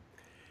problem.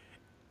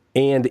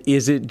 And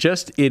is it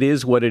just, it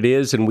is what it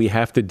is, and we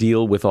have to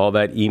deal with all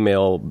that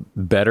email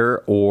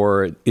better?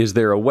 Or is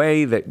there a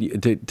way that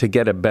to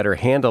get a better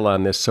handle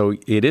on this so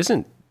it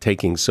isn't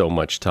taking so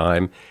much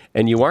time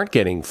and you aren't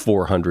getting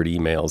 400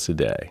 emails a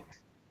day?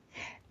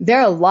 There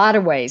are a lot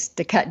of ways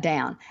to cut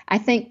down. I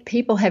think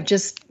people have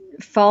just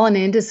fallen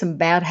into some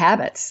bad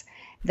habits.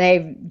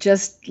 They've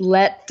just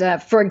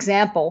for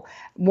example,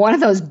 one of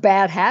those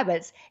bad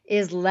habits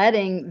is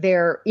letting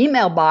their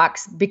email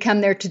box become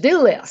their to-do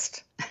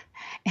list.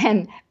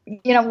 And,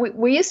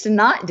 we used to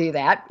not do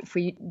that. If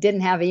we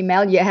didn't have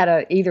email, you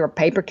had either a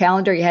paper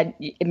calendar,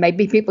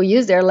 maybe people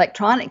use their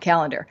electronic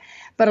calendar.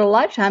 But a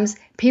lot of times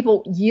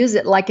people use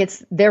it like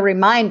it's their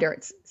reminder.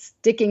 It's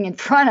sticking in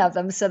front of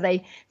them. So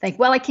they think,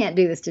 well, I can't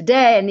do this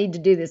today. I need to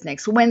do this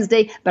next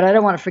Wednesday, but I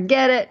don't want to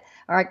forget it.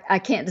 Or I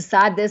can't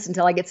decide this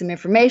until I get some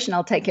information.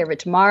 I'll take care of it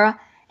tomorrow.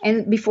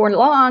 And before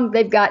long,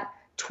 they've got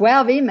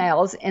 12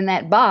 emails in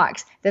that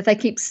box that they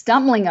keep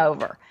stumbling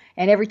over.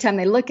 And every time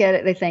they look at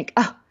it, they think,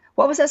 oh,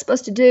 what was I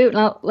supposed to do?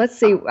 Now, let's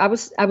see. I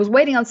was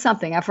waiting on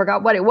something. I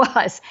forgot what it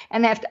was.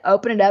 And they have to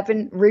open it up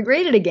and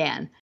reread it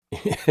again.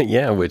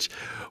 Yeah, which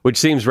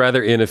seems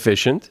rather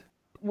inefficient.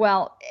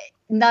 Well,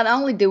 not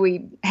only do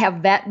we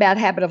have that bad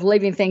habit of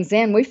leaving things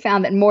in, we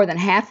found that more than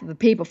half of the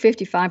people,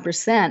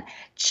 55%,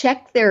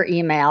 check their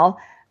email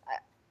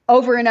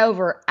over and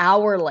over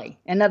hourly.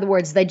 In other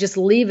words, they just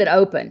leave it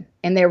open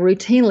and they're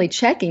routinely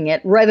checking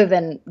it rather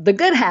than the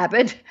good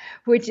habit,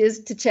 which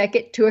is to check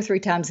it 2 or 3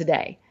 times a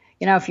day.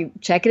 If you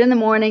check it in the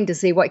morning to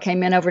see what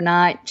came in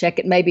overnight, check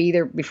it maybe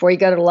either before you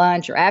go to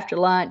lunch or after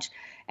lunch,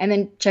 and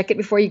then check it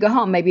before you go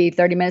home, maybe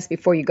 30 minutes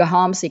before you go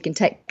home so you can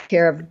take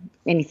care of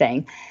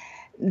anything.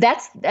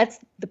 That's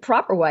the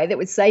proper way that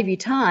would save you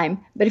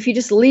time. But if you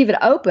just leave it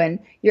open,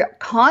 you're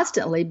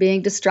constantly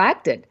being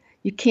distracted.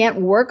 You can't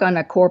work on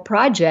a core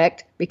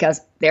project because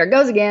there it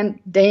goes again,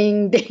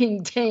 ding,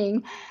 ding,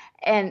 ding,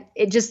 and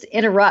it just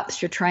interrupts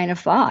your train of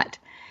thought.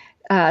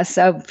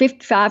 So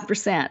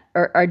 55%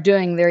 are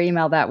doing their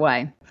email that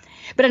way.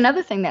 But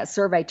another thing that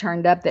survey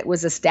turned up that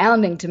was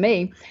astounding to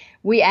me,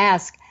 we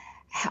asked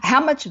how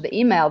much of the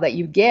email that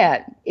you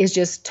get is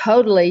just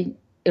totally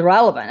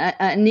irrelevant,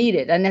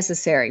 unneeded,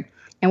 unnecessary.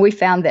 And we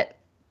found that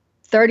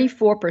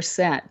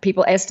 34%,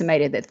 people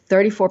estimated that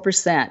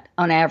 34%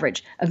 on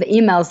average of the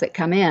emails that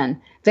come in,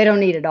 they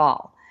don't need at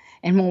all.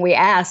 And when we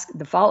asked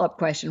the follow-up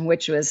question,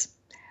 which was,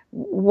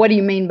 what do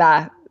you mean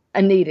by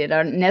unneeded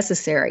or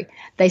necessary?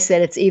 They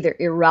said it's either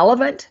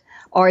irrelevant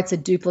or it's a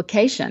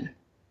duplication.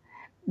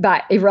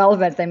 By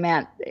irrelevant, they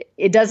meant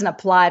it doesn't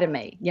apply to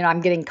me.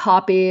 I'm getting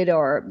copied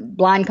or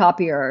blind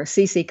copy or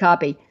CC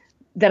copy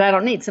that I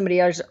don't need. Somebody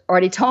else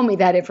already told me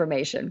that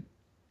information.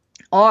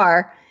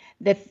 Or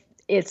that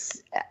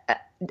it's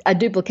a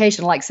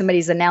duplication, like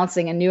somebody's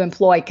announcing a new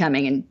employee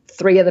coming and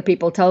 3 other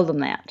people told them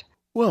that.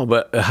 Well,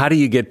 but how do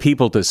you get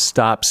people to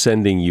stop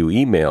sending you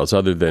emails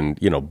other than,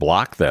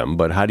 block them?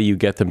 But how do you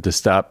get them to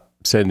stop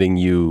sending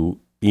you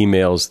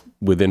emails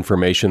with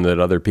information that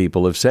other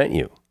people have sent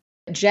you?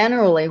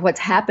 Generally, what's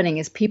happening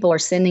is people are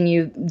sending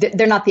you,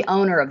 they're not the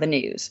owner of the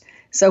news.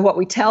 So what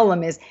we tell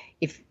them is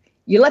if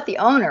you let the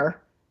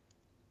owner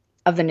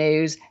of the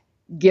news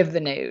give the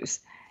news,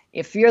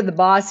 If you're the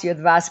boss, you're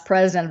the vice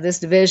president of this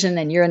division,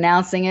 and you're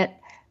announcing it,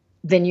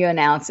 then you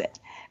announce it.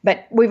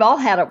 But we've all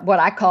had what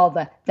I call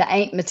the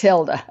Aunt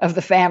Matilda of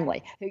the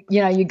family.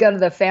 You go to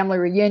the family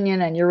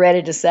reunion and you're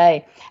ready to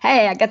say,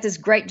 hey, I got this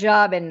great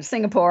job in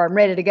Singapore, I'm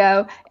ready to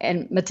go.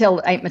 And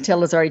Aunt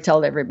Matilda's already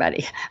told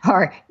everybody.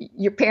 Or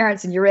your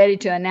parents and you're ready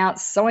to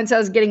announce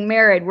so-and-so's getting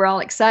married, we're all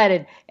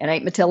excited, and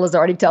Aunt Matilda's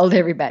already told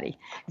everybody.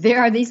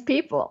 There are these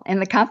people in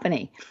the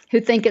company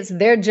who think it's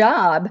their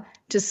job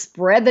to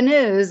spread the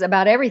news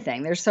about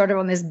everything. They're sort of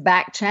on this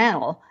back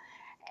channel.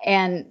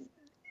 And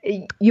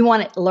you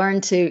want to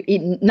learn to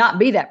not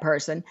be that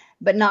person,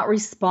 but not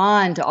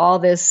respond to all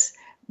this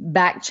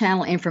back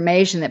channel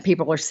information that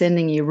people are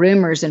sending you,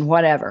 rumors and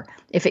whatever.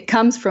 If it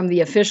comes from the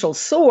official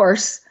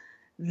source,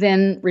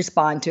 then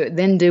respond to it,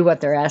 then do what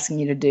they're asking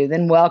you to do,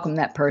 then welcome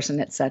that person,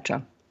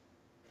 etc.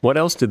 What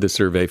else did the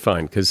survey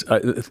find? Because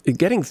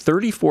getting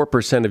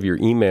 34% of your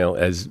email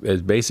as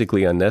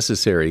basically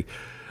unnecessary,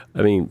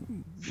 I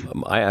mean,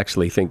 I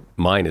actually think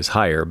mine is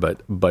higher,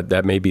 but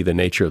that may be the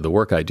nature of the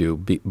work I do.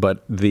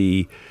 But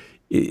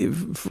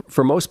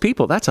for most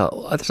people, that's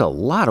a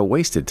lot of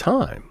wasted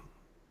time.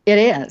 It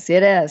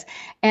is.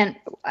 And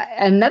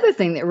another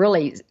thing that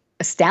really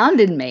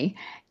astounded me,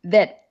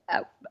 that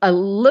a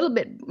little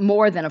bit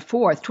more than a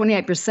fourth,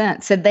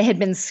 28%, said they had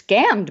been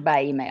scammed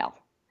by email.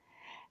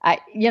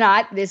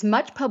 There's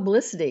much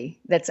publicity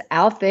that's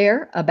out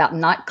there about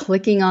not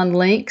clicking on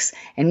links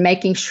and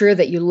making sure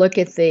that you look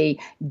at the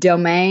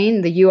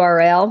domain, the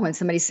URL, when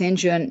somebody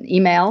sends you an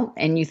email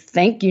and you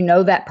think you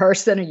know that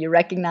person or you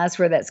recognize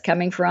where that's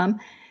coming from.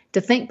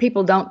 To think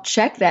people don't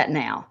check that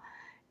now.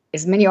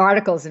 As many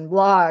articles and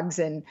blogs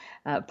and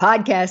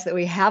podcasts that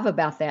we have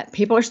about that,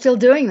 people are still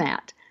doing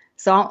that.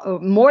 So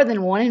more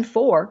than 1 in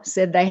 4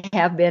 said they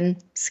have been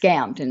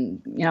scammed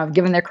and,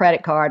 given their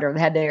credit card or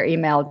had their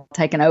email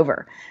taken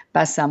over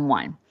by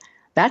someone.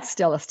 That's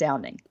still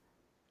astounding.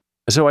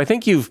 So I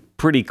think you've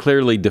pretty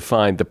clearly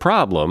defined the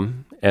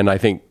problem, and I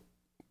think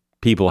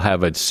people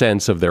have a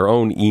sense of their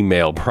own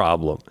email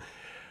problem.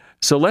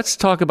 So let's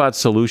talk about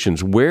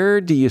solutions. Where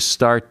do you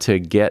start to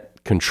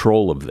get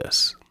control of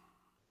this?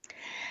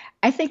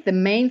 I think the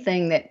main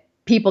thing that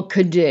people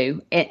could do,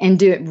 and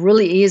do it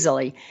really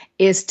easily,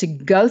 is to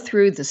go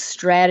through the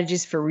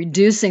strategies for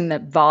reducing the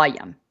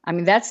volume. I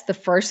mean, that's the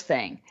first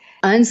thing.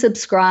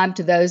 Unsubscribe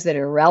to those that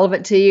are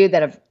irrelevant to you,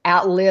 that have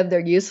outlived their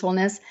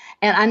usefulness.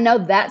 And I know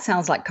that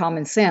sounds like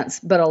common sense,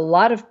 but a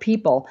lot of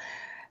people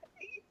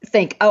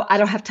think, oh, I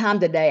don't have time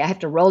today. I have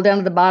to roll down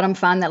to the bottom,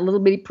 find that little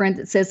bitty print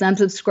that says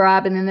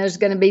unsubscribe, and then there's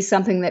going to be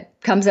something that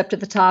comes up to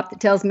the top that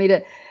tells me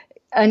to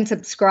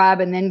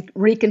unsubscribe and then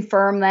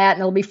reconfirm that, and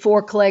it'll be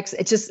 4 clicks.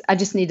 I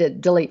just need to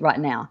delete right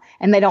now.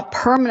 And they don't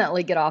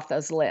permanently get off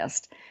those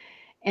lists.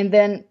 And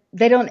then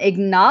they don't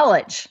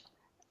acknowledge.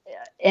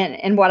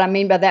 And what I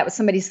mean by that was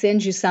somebody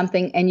sends you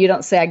something and you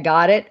don't say, I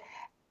got it.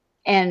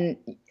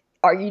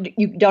 Or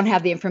you don't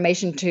have the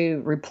information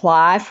to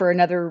reply for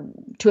another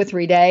 2 or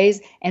 3 days.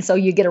 And so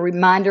you get a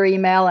reminder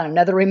email and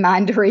another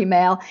reminder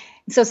email.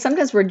 And so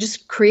sometimes we're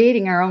just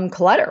creating our own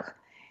clutter.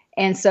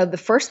 And so the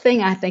first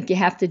thing I think you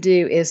have to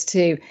do is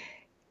to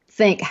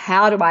think,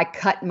 how do I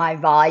cut my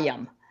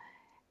volume?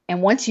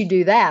 And once you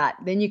do that,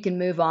 then you can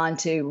move on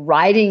to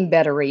writing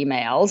better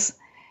emails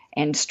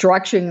and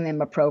structuring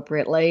them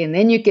appropriately. And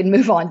then you can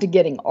move on to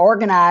getting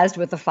organized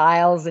with the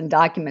files and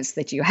documents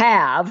that you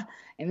have.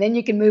 And then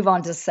you can move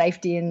on to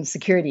safety and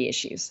security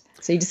issues.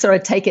 So you just sort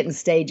of take it in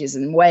stages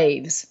and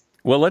waves.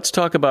 Well, let's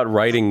talk about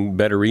writing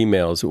better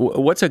emails.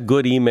 What's a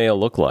good email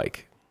look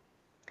like?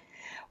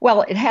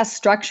 Well, it has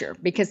structure,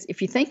 because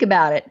if you think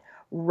about it,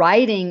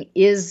 writing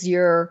is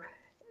your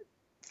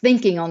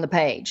thinking on the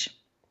page.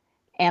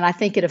 And I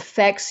think it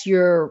affects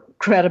your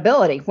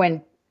credibility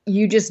when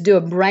you just do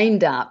a brain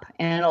dump,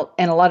 and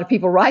a lot of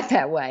people write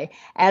that way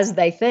as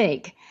they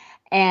think,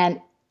 and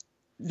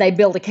they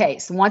build a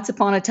case. Once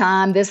upon a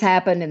time, this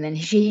happened, and then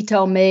he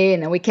told me,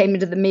 and then we came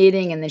into the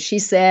meeting, and then she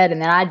said,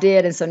 and then I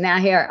did, and so now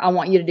here, I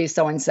want you to do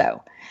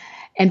so-and-so.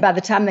 And by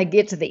the time they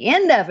get to the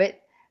end of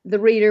it, the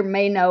reader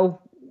may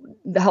know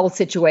the whole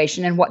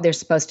situation and what they're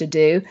supposed to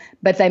do,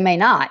 but they may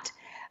not.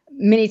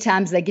 Many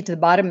times they get to the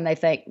bottom and they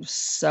think,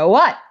 so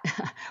what?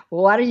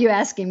 What are you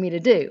asking me to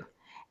do?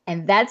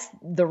 And that's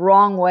the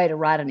wrong way to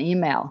write an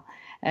email.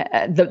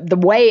 The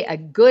way a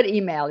good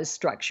email is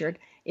structured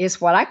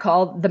is what I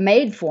call the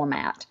MADE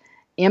format.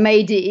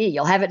 MADE.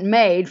 You'll have it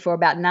made for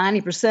about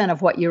 90%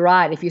 of what you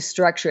write if you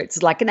structure it.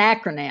 It's like an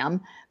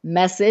acronym: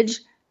 message,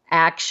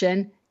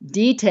 action,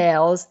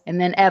 details, and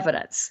then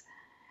evidence.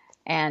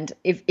 And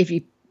if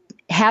you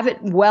have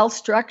it well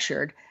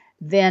structured,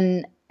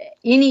 then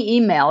any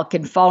email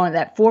can fall into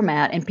that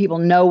format and people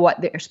know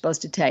what they're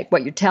supposed to take,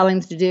 what you're telling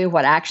them to do,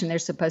 what action they're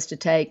supposed to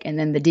take, and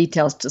then the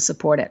details to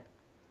support it.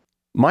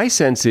 My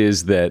sense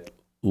is that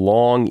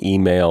long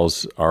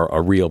emails are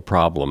a real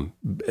problem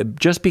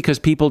just because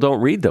people don't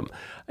read them.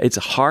 It's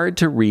hard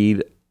to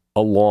read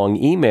a long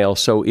email.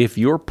 So if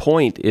your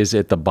point is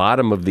at the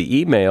bottom of the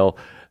email,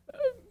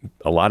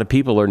 a lot of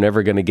people are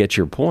never going to get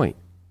your point.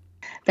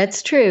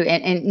 That's true.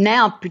 And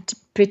now,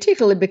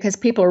 particularly because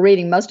people are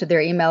reading most of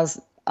their emails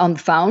on the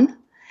phone,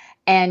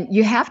 and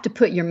you have to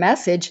put your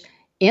message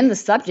in the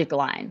subject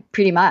line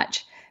pretty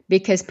much,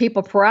 because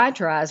people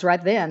prioritize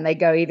right then. They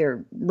go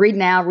either read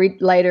now,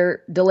 read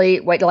later,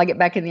 delete, wait till I get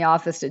back in the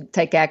office to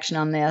take action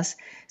on this.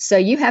 So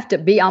you have to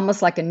be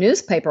almost like a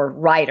newspaper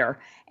writer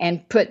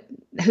and put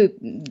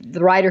the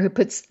writer who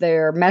puts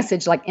their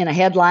message like in a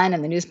headline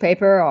in the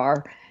newspaper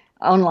or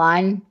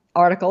online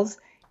articles.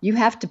 You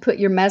have to put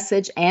your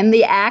message and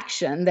the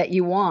action that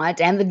you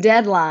want and the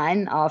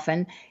deadline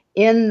often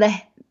in the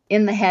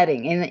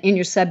heading, in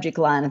your subject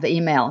line of the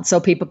email, so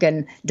people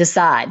can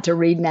decide to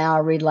read now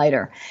or read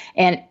later.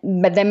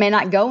 But they may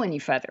not go any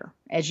further.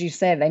 As you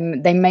said,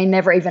 they may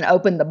never even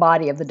open the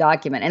body of the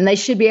document, and they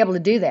should be able to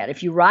do that.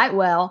 If you write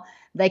well,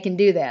 they can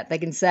do that. They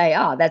can say,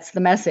 that's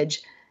the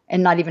message,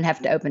 and not even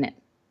have to open it.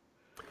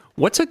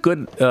 What's a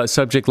good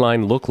subject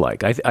line look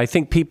like? I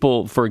think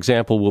people, for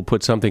example, will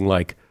put something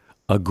like,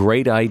 a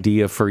great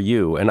idea for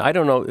you. And I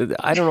don't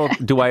know,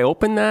 do I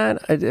open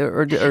that?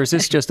 Or is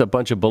this just a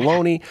bunch of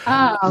baloney?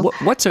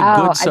 What's a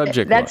good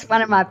subject line? That's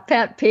one of my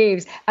pet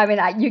peeves. I mean,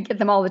 you get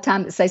them all the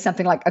time that say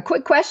something like, a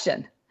quick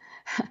question.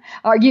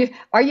 Are you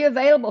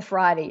available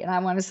Friday? And I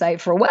want to say,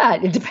 for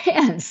what? It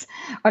depends.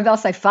 Or they'll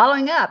say,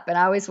 following up. And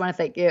I always want to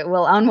think,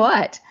 well, on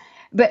what?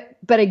 But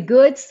a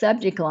good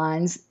subject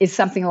lines is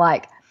something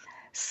like,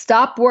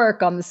 stop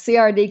work on the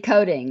CRD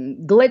coding,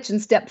 glitch in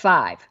step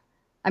 5.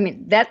 I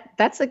mean,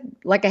 that's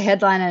like a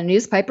headline in a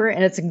newspaper,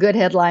 and it's a good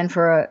headline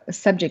for a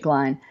subject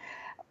line.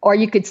 Or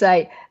you could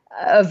say,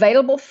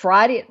 available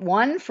Friday at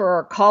 1 for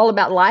a call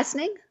about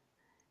licensing.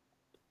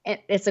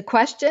 It's a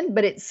question,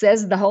 but it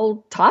says the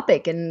whole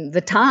topic and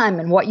the time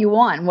and what you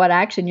want and what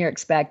action you're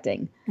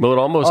expecting. Well,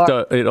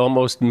 it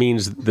almost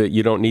means that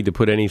you don't need to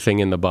put anything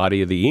in the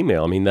body of the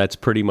email. I mean, that's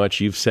pretty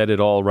much, you've said it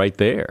all right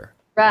there.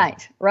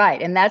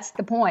 Right. And that's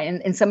the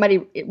point. And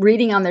somebody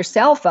reading on their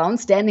cell phone,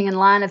 standing in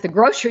line at the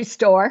grocery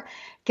store,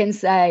 can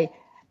say,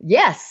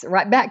 yes,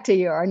 right back to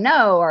you, or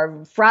no,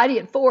 or Friday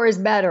at 4 is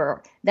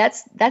better.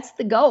 That's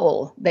the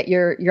goal that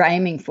you're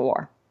aiming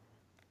for.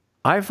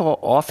 I've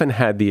often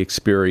had the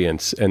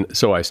experience, and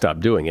so I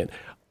stopped doing it,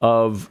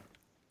 of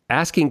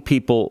asking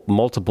people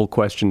multiple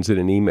questions in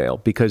an email,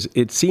 because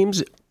it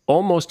seems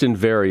almost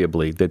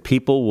invariably that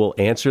people will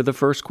answer the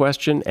first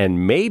question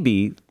and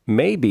maybe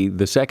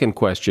the second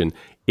question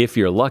if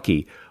you're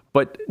lucky,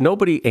 but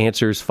nobody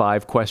answers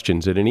 5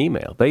 questions in an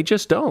email. They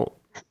just don't.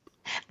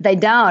 They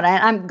don't.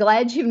 And I'm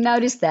glad you've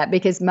noticed that,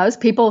 because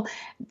most people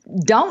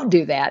don't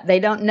do that. They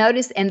don't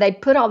notice, and they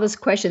put all those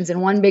questions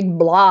in one big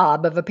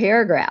blob of a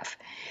paragraph.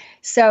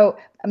 So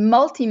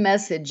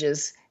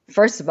multi-messages,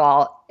 first of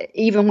all,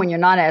 even when you're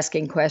not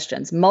asking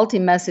questions,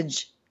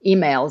 multi-message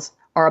emails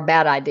are a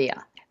bad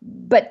idea.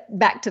 But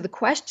back to the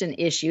question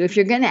issue, if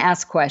you're going to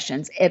ask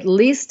questions, at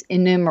least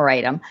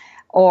enumerate them,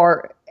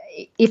 or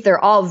if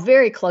they're all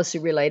very closely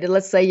related,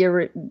 let's say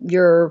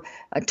you're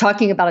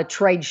talking about a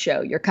trade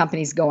show your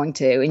company's going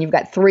to, and you've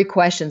got 3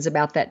 questions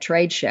about that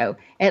trade show,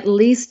 at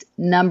least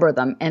number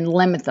them and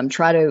limit them.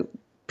 Try to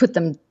put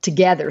them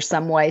together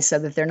some way so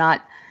that they're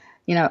not,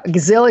 a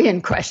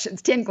gazillion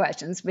questions, 10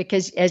 questions,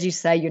 because as you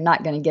say, you're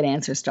not going to get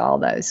answers to all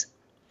those.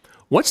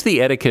 What's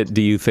the etiquette,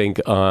 do you think,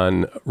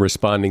 on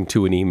responding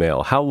to an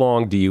email? How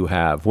long do you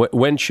have?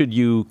 When should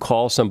you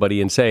call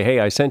somebody and say, hey,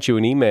 I sent you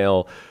an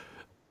email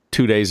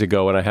 2 days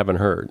ago and I haven't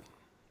heard?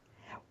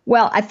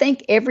 Well, I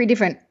think every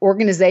different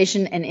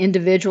organization and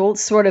individual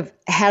sort of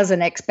has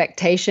an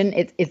expectation.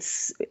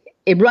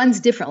 It runs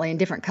differently in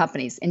different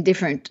companies, in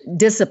different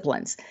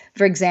disciplines.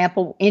 For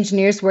example,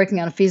 engineers working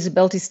on a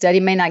feasibility study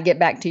may not get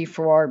back to you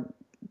for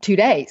 2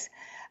 days,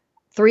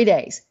 3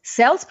 days.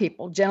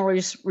 Salespeople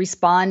generally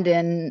respond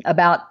in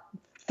about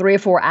 3 or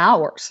 4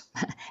 hours,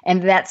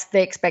 and that's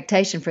the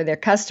expectation for their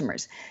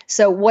customers.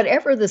 So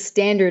whatever the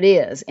standard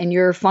is in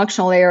your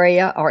functional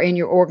area or in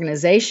your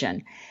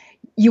organization,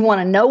 you want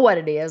to know what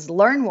it is,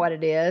 learn what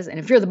it is, and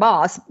if you're the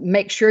boss,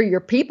 make sure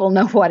your people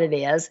know what it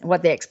is,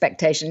 what the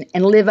expectation,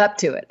 and live up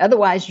to it.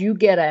 Otherwise, you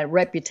get a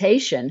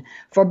reputation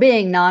for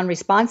being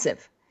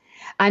non-responsive.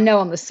 I know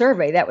on the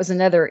survey, that was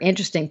another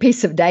interesting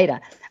piece of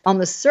data. On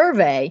the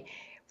survey,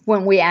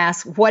 when we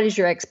asked, what is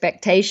your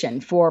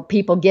expectation for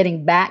people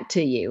getting back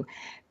to you?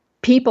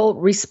 People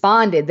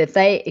responded that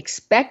they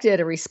expected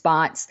a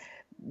response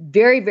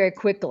very, very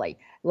quickly,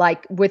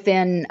 like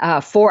within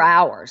 4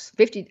 hours.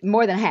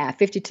 More than half,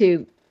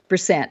 52%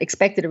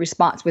 expected a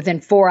response within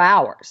 4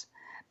 hours.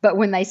 But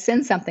when they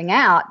send something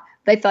out,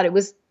 they thought it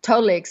was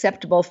totally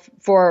acceptable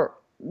for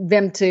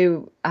them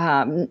to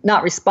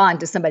not respond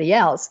to somebody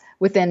else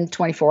within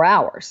 24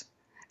 hours.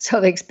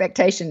 So the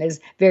expectation is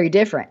very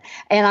different.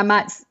 And I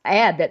might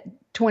add that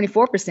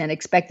 24%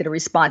 expected a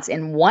response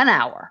in 1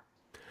 hour.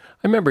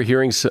 I remember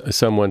hearing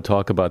someone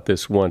talk about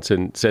this once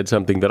and said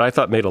something that I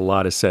thought made a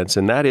lot of sense,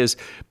 and that is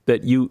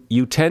that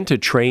you tend to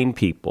train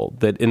people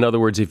that, in other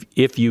words,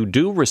 if you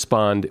do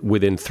respond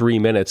within 3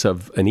 minutes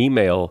of an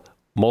email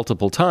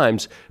multiple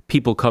times,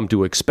 people come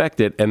to expect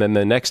it, and then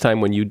the next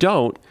time when you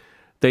don't,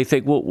 they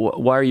think, well,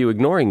 why are you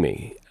ignoring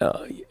me?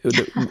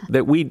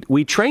 That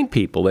we train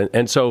people.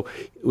 And so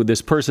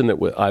this person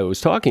that I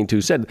was talking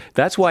to said,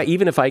 that's why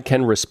even if I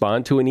can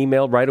respond to an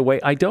email right away,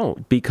 I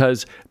don't,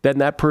 because then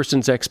that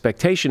person's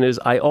expectation is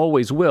I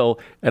always will,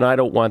 and I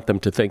don't want them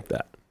to think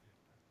that.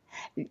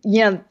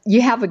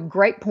 You have a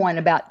great point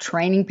about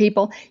training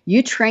people.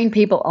 You train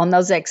people on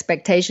those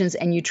expectations,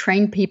 and you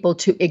train people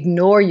to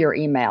ignore your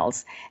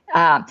emails.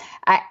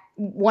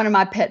 One of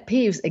my pet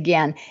peeves,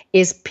 again,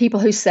 is people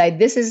who say,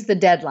 this is the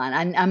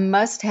deadline. I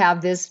must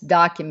have this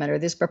document or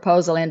this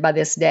proposal in by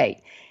this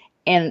date.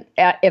 And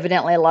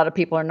evidently, a lot of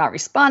people are not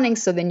responding.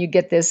 So then you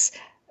get this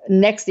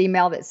next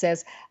email that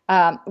says,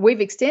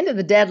 we've extended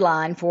the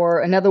deadline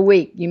for another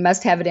week. You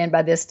must have it in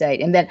by this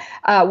date. And then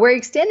we're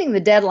extending the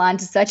deadline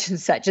to such and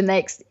such.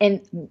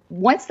 And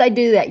once they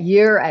do that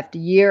year after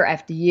year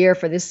after year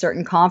for this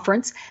certain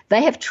conference,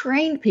 they have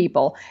trained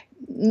people.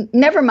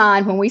 Never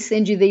mind when we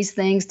send you these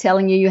things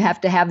telling you have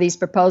to have these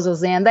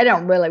proposals in, we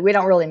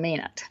don't really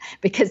mean it,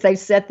 because they've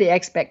set the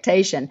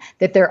expectation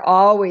that they're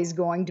always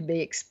going to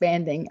be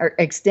expanding or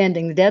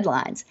extending the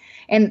deadlines.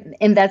 And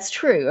that's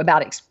true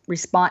about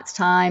response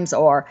times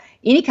or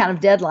any kind of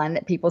deadline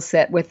that people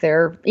set with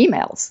their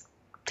emails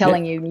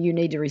telling you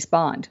need to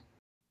respond.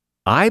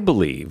 I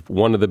believe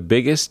one of the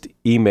biggest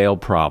email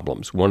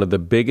problems, one of the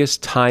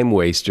biggest time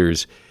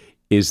wasters,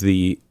 is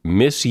the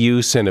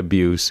misuse and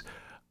abuse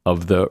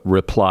of the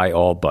reply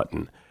all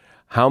button.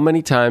 How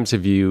many times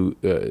have you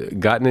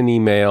gotten an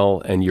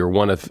email and you're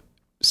one of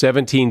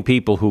 17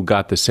 people who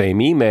got the same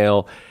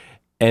email,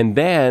 and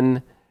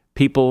then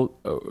people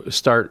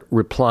start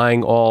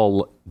replying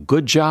all,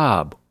 good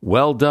job,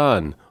 well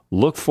done,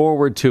 look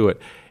forward to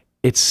it.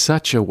 It's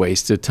such a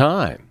waste of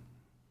time.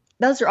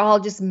 Those are all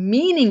just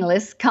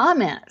meaningless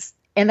comments,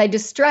 and they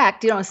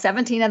distract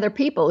 17 other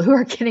people who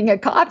are getting a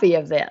copy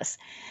of this.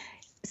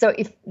 So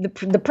if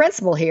the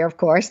principle here, of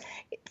course,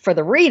 for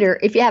the reader,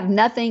 if you have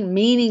nothing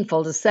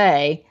meaningful to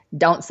say,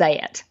 don't say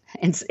it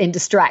and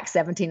distract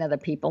 17 other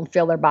people and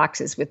fill their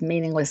boxes with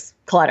meaningless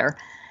clutter.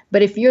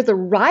 But if you're the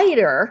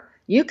writer,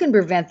 you can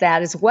prevent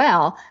that as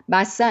well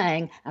by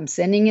saying, I'm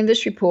sending in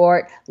this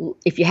report.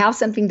 If you have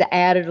something to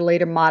add or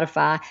delete or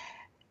modify,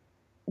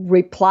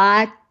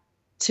 reply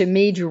to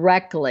me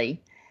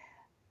directly,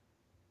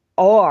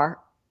 or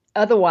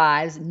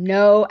otherwise,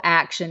 no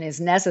action is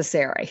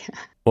necessary.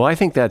 Well, I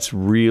think that's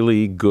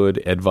really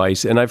good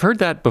advice. And I've heard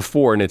that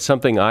before, and it's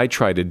something I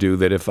try to do,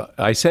 that if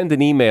I send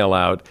an email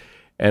out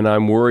and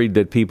I'm worried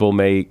that people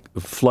may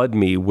flood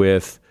me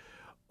with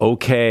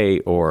okay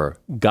or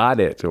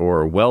got it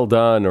or well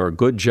done or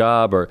good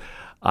job, or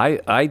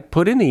I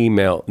put in the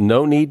email,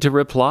 no need to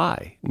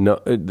reply,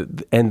 no,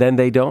 and then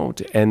they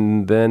don't.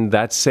 And then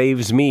that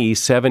saves me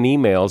 7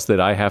 emails that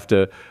I have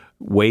to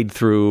wade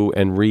through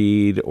and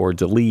read or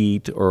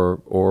delete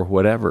or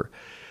whatever.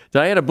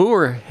 Diana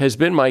Booher has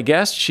been my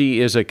guest. She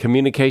is a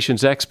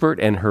communications expert,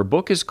 and her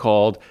book is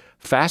called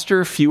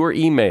Faster, Fewer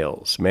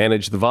Emails.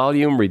 Manage the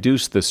volume,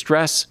 reduce the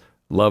stress,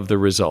 love the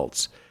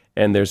results.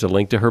 And there's a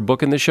link to her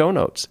book in the show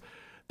notes.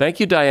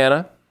 Thank you,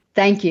 Diana.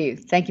 Thank you.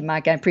 Thank you,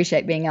 Mike. I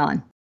appreciate being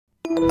on.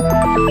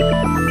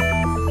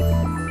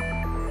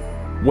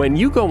 When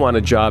you go on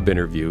a job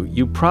interview,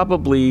 you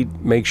probably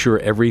make sure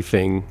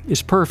everything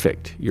is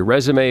perfect. Your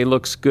resume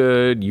looks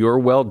good, you're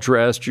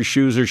well-dressed, your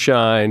shoes are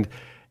shined,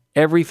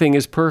 everything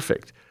is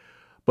perfect.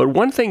 But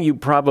one thing you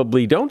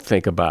probably don't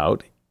think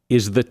about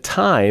is the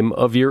time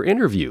of your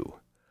interview.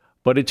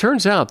 But it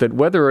turns out that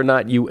whether or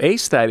not you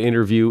ace that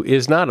interview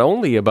is not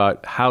only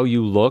about how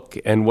you look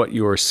and what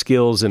your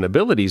skills and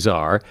abilities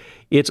are,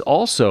 it's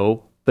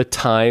also the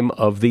time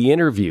of the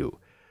interview.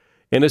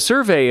 In a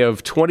survey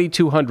of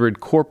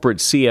 2,200 corporate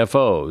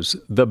CFOs,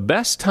 the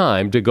best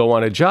time to go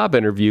on a job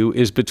interview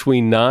is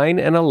between 9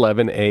 and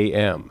 11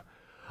 a.m.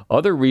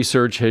 Other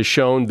research has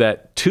shown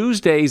that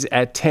Tuesdays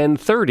at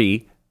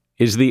 10:30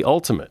 is the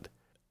ultimate.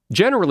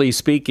 Generally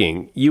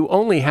speaking, you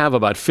only have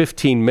about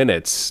 15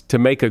 minutes to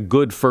make a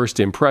good first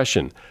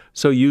impression,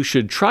 so you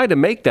should try to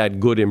make that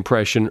good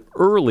impression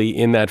early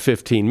in that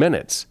 15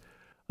 minutes.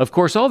 Of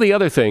course, all the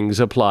other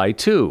things apply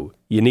too.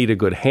 You need a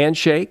good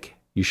handshake.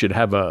 You should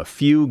have a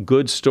few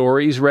good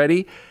stories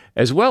ready,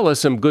 as well as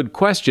some good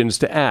questions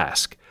to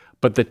ask.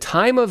 But the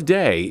time of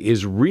day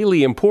is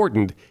really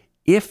important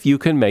if you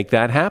can make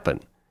that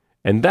happen.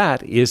 And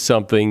that is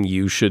something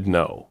you should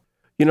know.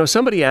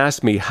 Somebody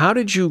asked me, how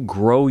did you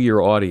grow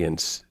your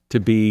audience to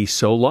be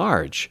so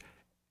large?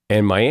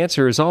 And my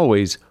answer is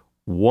always,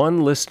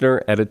 one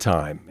listener at a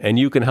time. And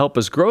you can help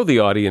us grow the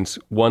audience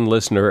one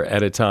listener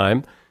at a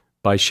time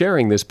by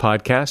sharing this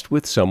podcast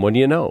with someone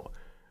you know.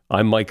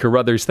 I'm Mike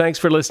Carruthers. Thanks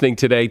for listening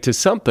today to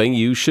Something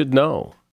You Should Know.